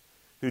gifts,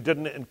 who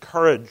didn't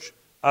encourage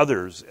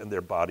others in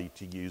their body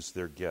to use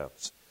their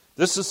gifts.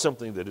 This is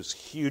something that is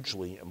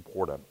hugely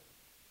important.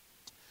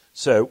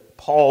 So,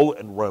 Paul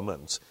in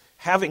Romans,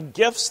 having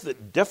gifts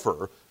that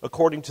differ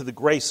according to the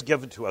grace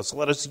given to us,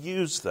 let us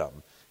use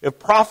them. If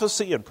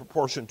prophecy in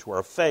proportion to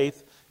our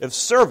faith, if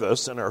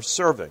service in our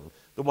serving,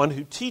 the one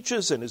who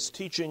teaches in his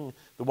teaching,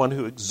 the one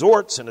who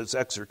exhorts in his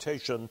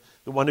exhortation,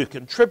 the one who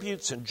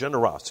contributes in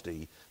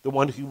generosity, the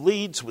one who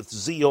leads with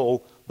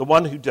zeal, the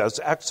one who does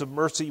acts of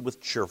mercy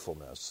with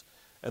cheerfulness.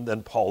 And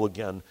then Paul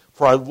again,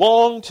 for I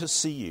long to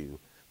see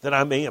you, that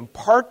I may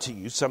impart to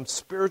you some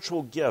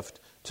spiritual gift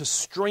to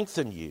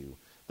strengthen you,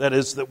 that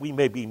is, that we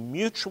may be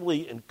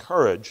mutually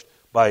encouraged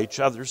by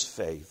each other's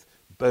faith,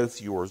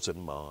 both yours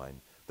and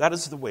mine. That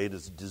is the way it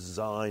is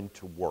designed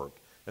to work.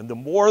 And the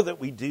more that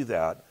we do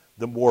that,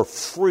 the more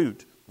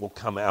fruit will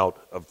come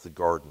out of the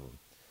garden.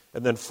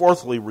 And then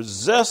fourthly,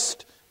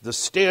 resist the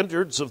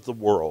standards of the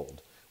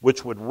world,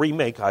 which would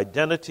remake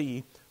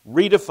identity,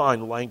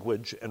 redefine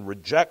language, and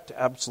reject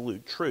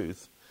absolute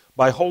truth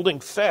by holding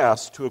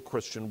fast to a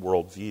Christian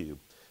worldview.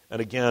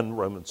 And again,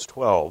 Romans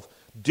 12,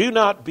 do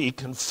not be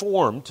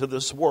conformed to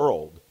this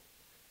world.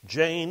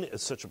 Jane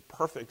is such a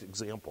perfect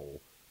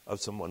example of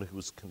someone who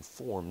is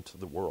conformed to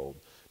the world.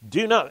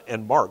 Do not,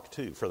 and Mark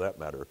too, for that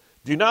matter,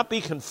 do not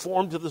be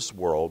conformed to this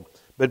world,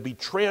 but be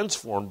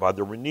transformed by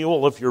the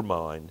renewal of your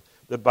mind,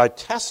 that by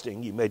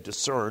testing you may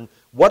discern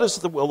what is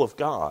the will of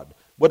God,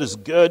 what is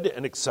good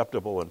and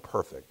acceptable and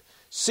perfect.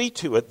 See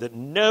to it that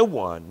no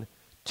one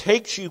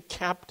takes you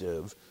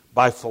captive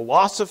by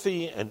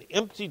philosophy and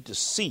empty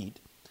deceit,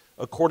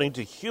 according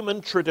to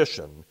human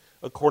tradition,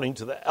 according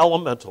to the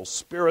elemental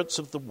spirits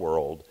of the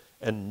world,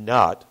 and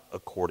not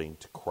according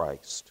to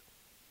Christ.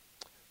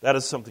 That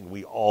is something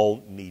we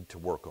all need to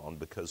work on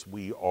because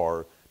we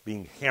are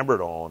being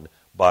hammered on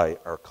by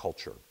our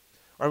culture.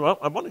 I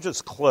want to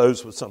just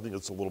close with something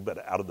that's a little bit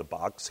out of the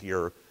box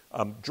here.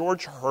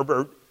 George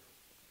Herbert,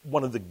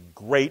 one of the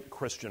great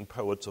Christian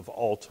poets of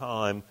all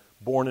time,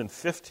 born in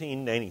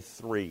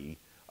 1593,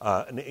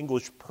 an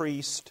English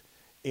priest,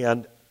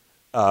 and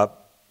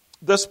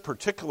this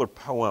particular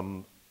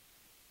poem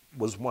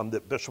was one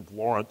that Bishop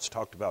Lawrence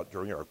talked about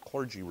during our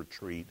clergy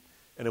retreat,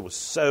 and it was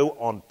so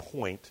on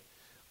point.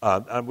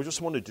 And we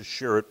just wanted to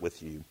share it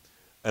with you,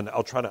 and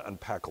I'll try to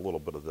unpack a little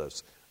bit of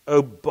this.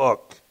 O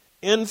book,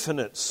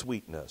 infinite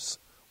sweetness,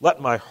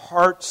 let my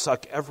heart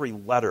suck every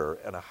letter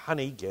and a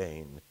honey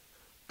gain,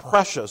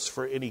 precious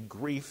for any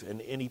grief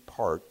in any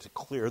part to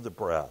clear the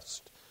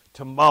breast,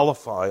 to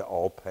mollify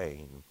all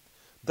pain.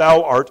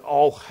 Thou art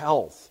all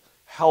health,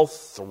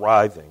 health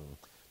thriving,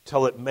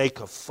 till it make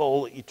a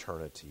full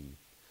eternity.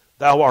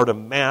 Thou art a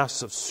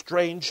mass of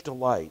strange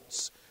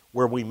delights,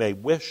 where we may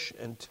wish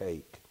and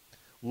take.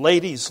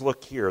 Ladies,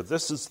 look here.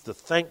 This is the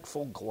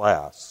thankful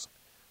glass.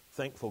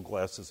 Thankful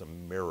glass is a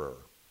mirror.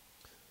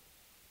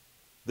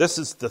 This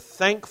is the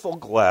thankful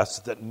glass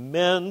that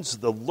mends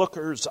the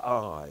looker's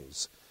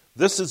eyes.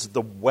 This is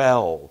the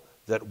well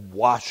that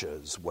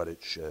washes what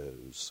it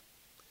shows.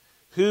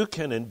 Who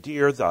can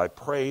endear thy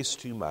praise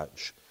too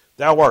much?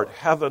 Thou art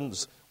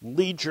heaven's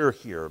leader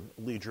here,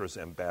 leader's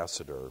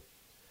ambassador,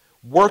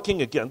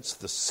 working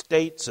against the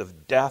states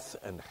of death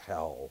and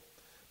hell.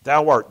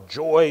 Thou art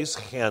joy's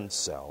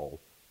handsell,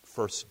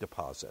 first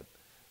deposit.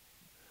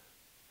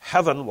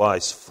 Heaven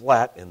lies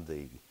flat in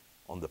thee.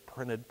 On the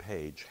printed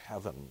page,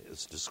 heaven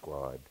is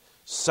described,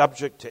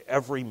 subject to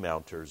every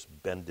mounter's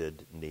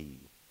bended knee.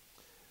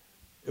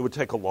 It would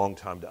take a long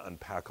time to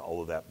unpack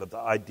all of that, but the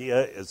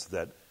idea is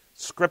that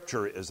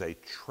Scripture is a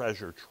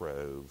treasure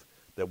trove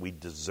that we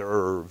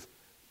deserve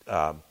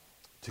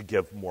to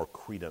give more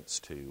credence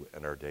to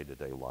in our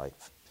day-to-day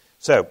life.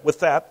 So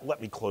with that,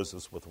 let me close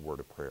this with a word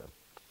of prayer.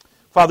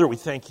 Father, we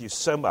thank you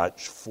so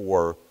much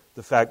for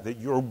the fact that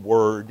your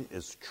word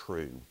is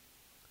true.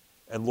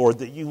 And Lord,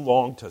 that you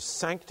long to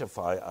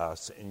sanctify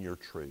us in your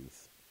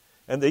truth.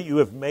 And that you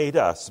have made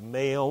us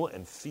male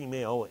and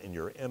female in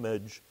your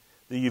image.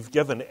 That you've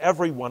given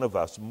every one of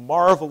us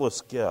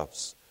marvelous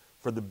gifts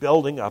for the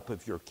building up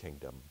of your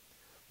kingdom.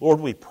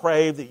 Lord, we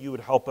pray that you would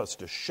help us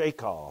to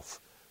shake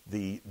off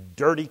the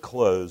dirty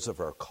clothes of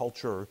our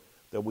culture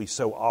that we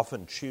so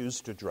often choose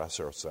to dress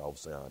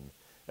ourselves in.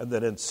 And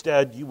that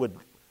instead you would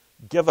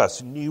give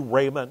us new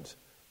raiment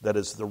that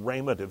is the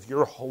raiment of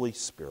your Holy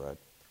Spirit,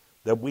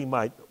 that we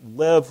might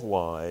live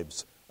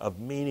lives of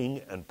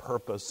meaning and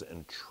purpose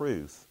and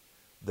truth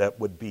that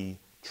would be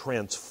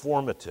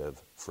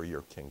transformative for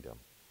your kingdom.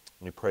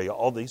 We pray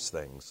all these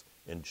things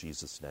in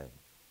Jesus' name.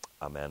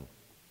 Amen.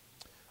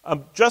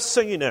 Just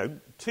so you know,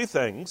 two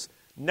things.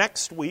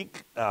 Next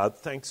week,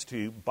 thanks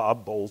to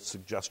Bob Bowles'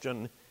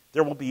 suggestion,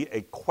 there will be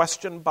a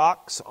question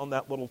box on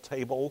that little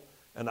table,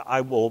 and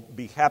I will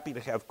be happy to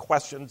have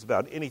questions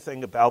about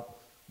anything about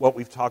what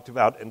we've talked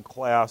about in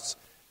class,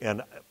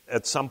 and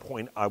at some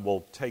point I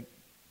will take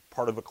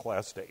part of a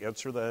class to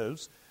answer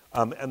those.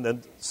 And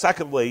then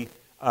secondly,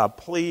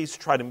 please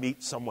try to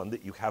meet someone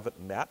that you haven't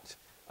met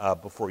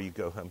before you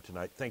go home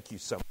tonight. Thank you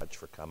so much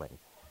for coming.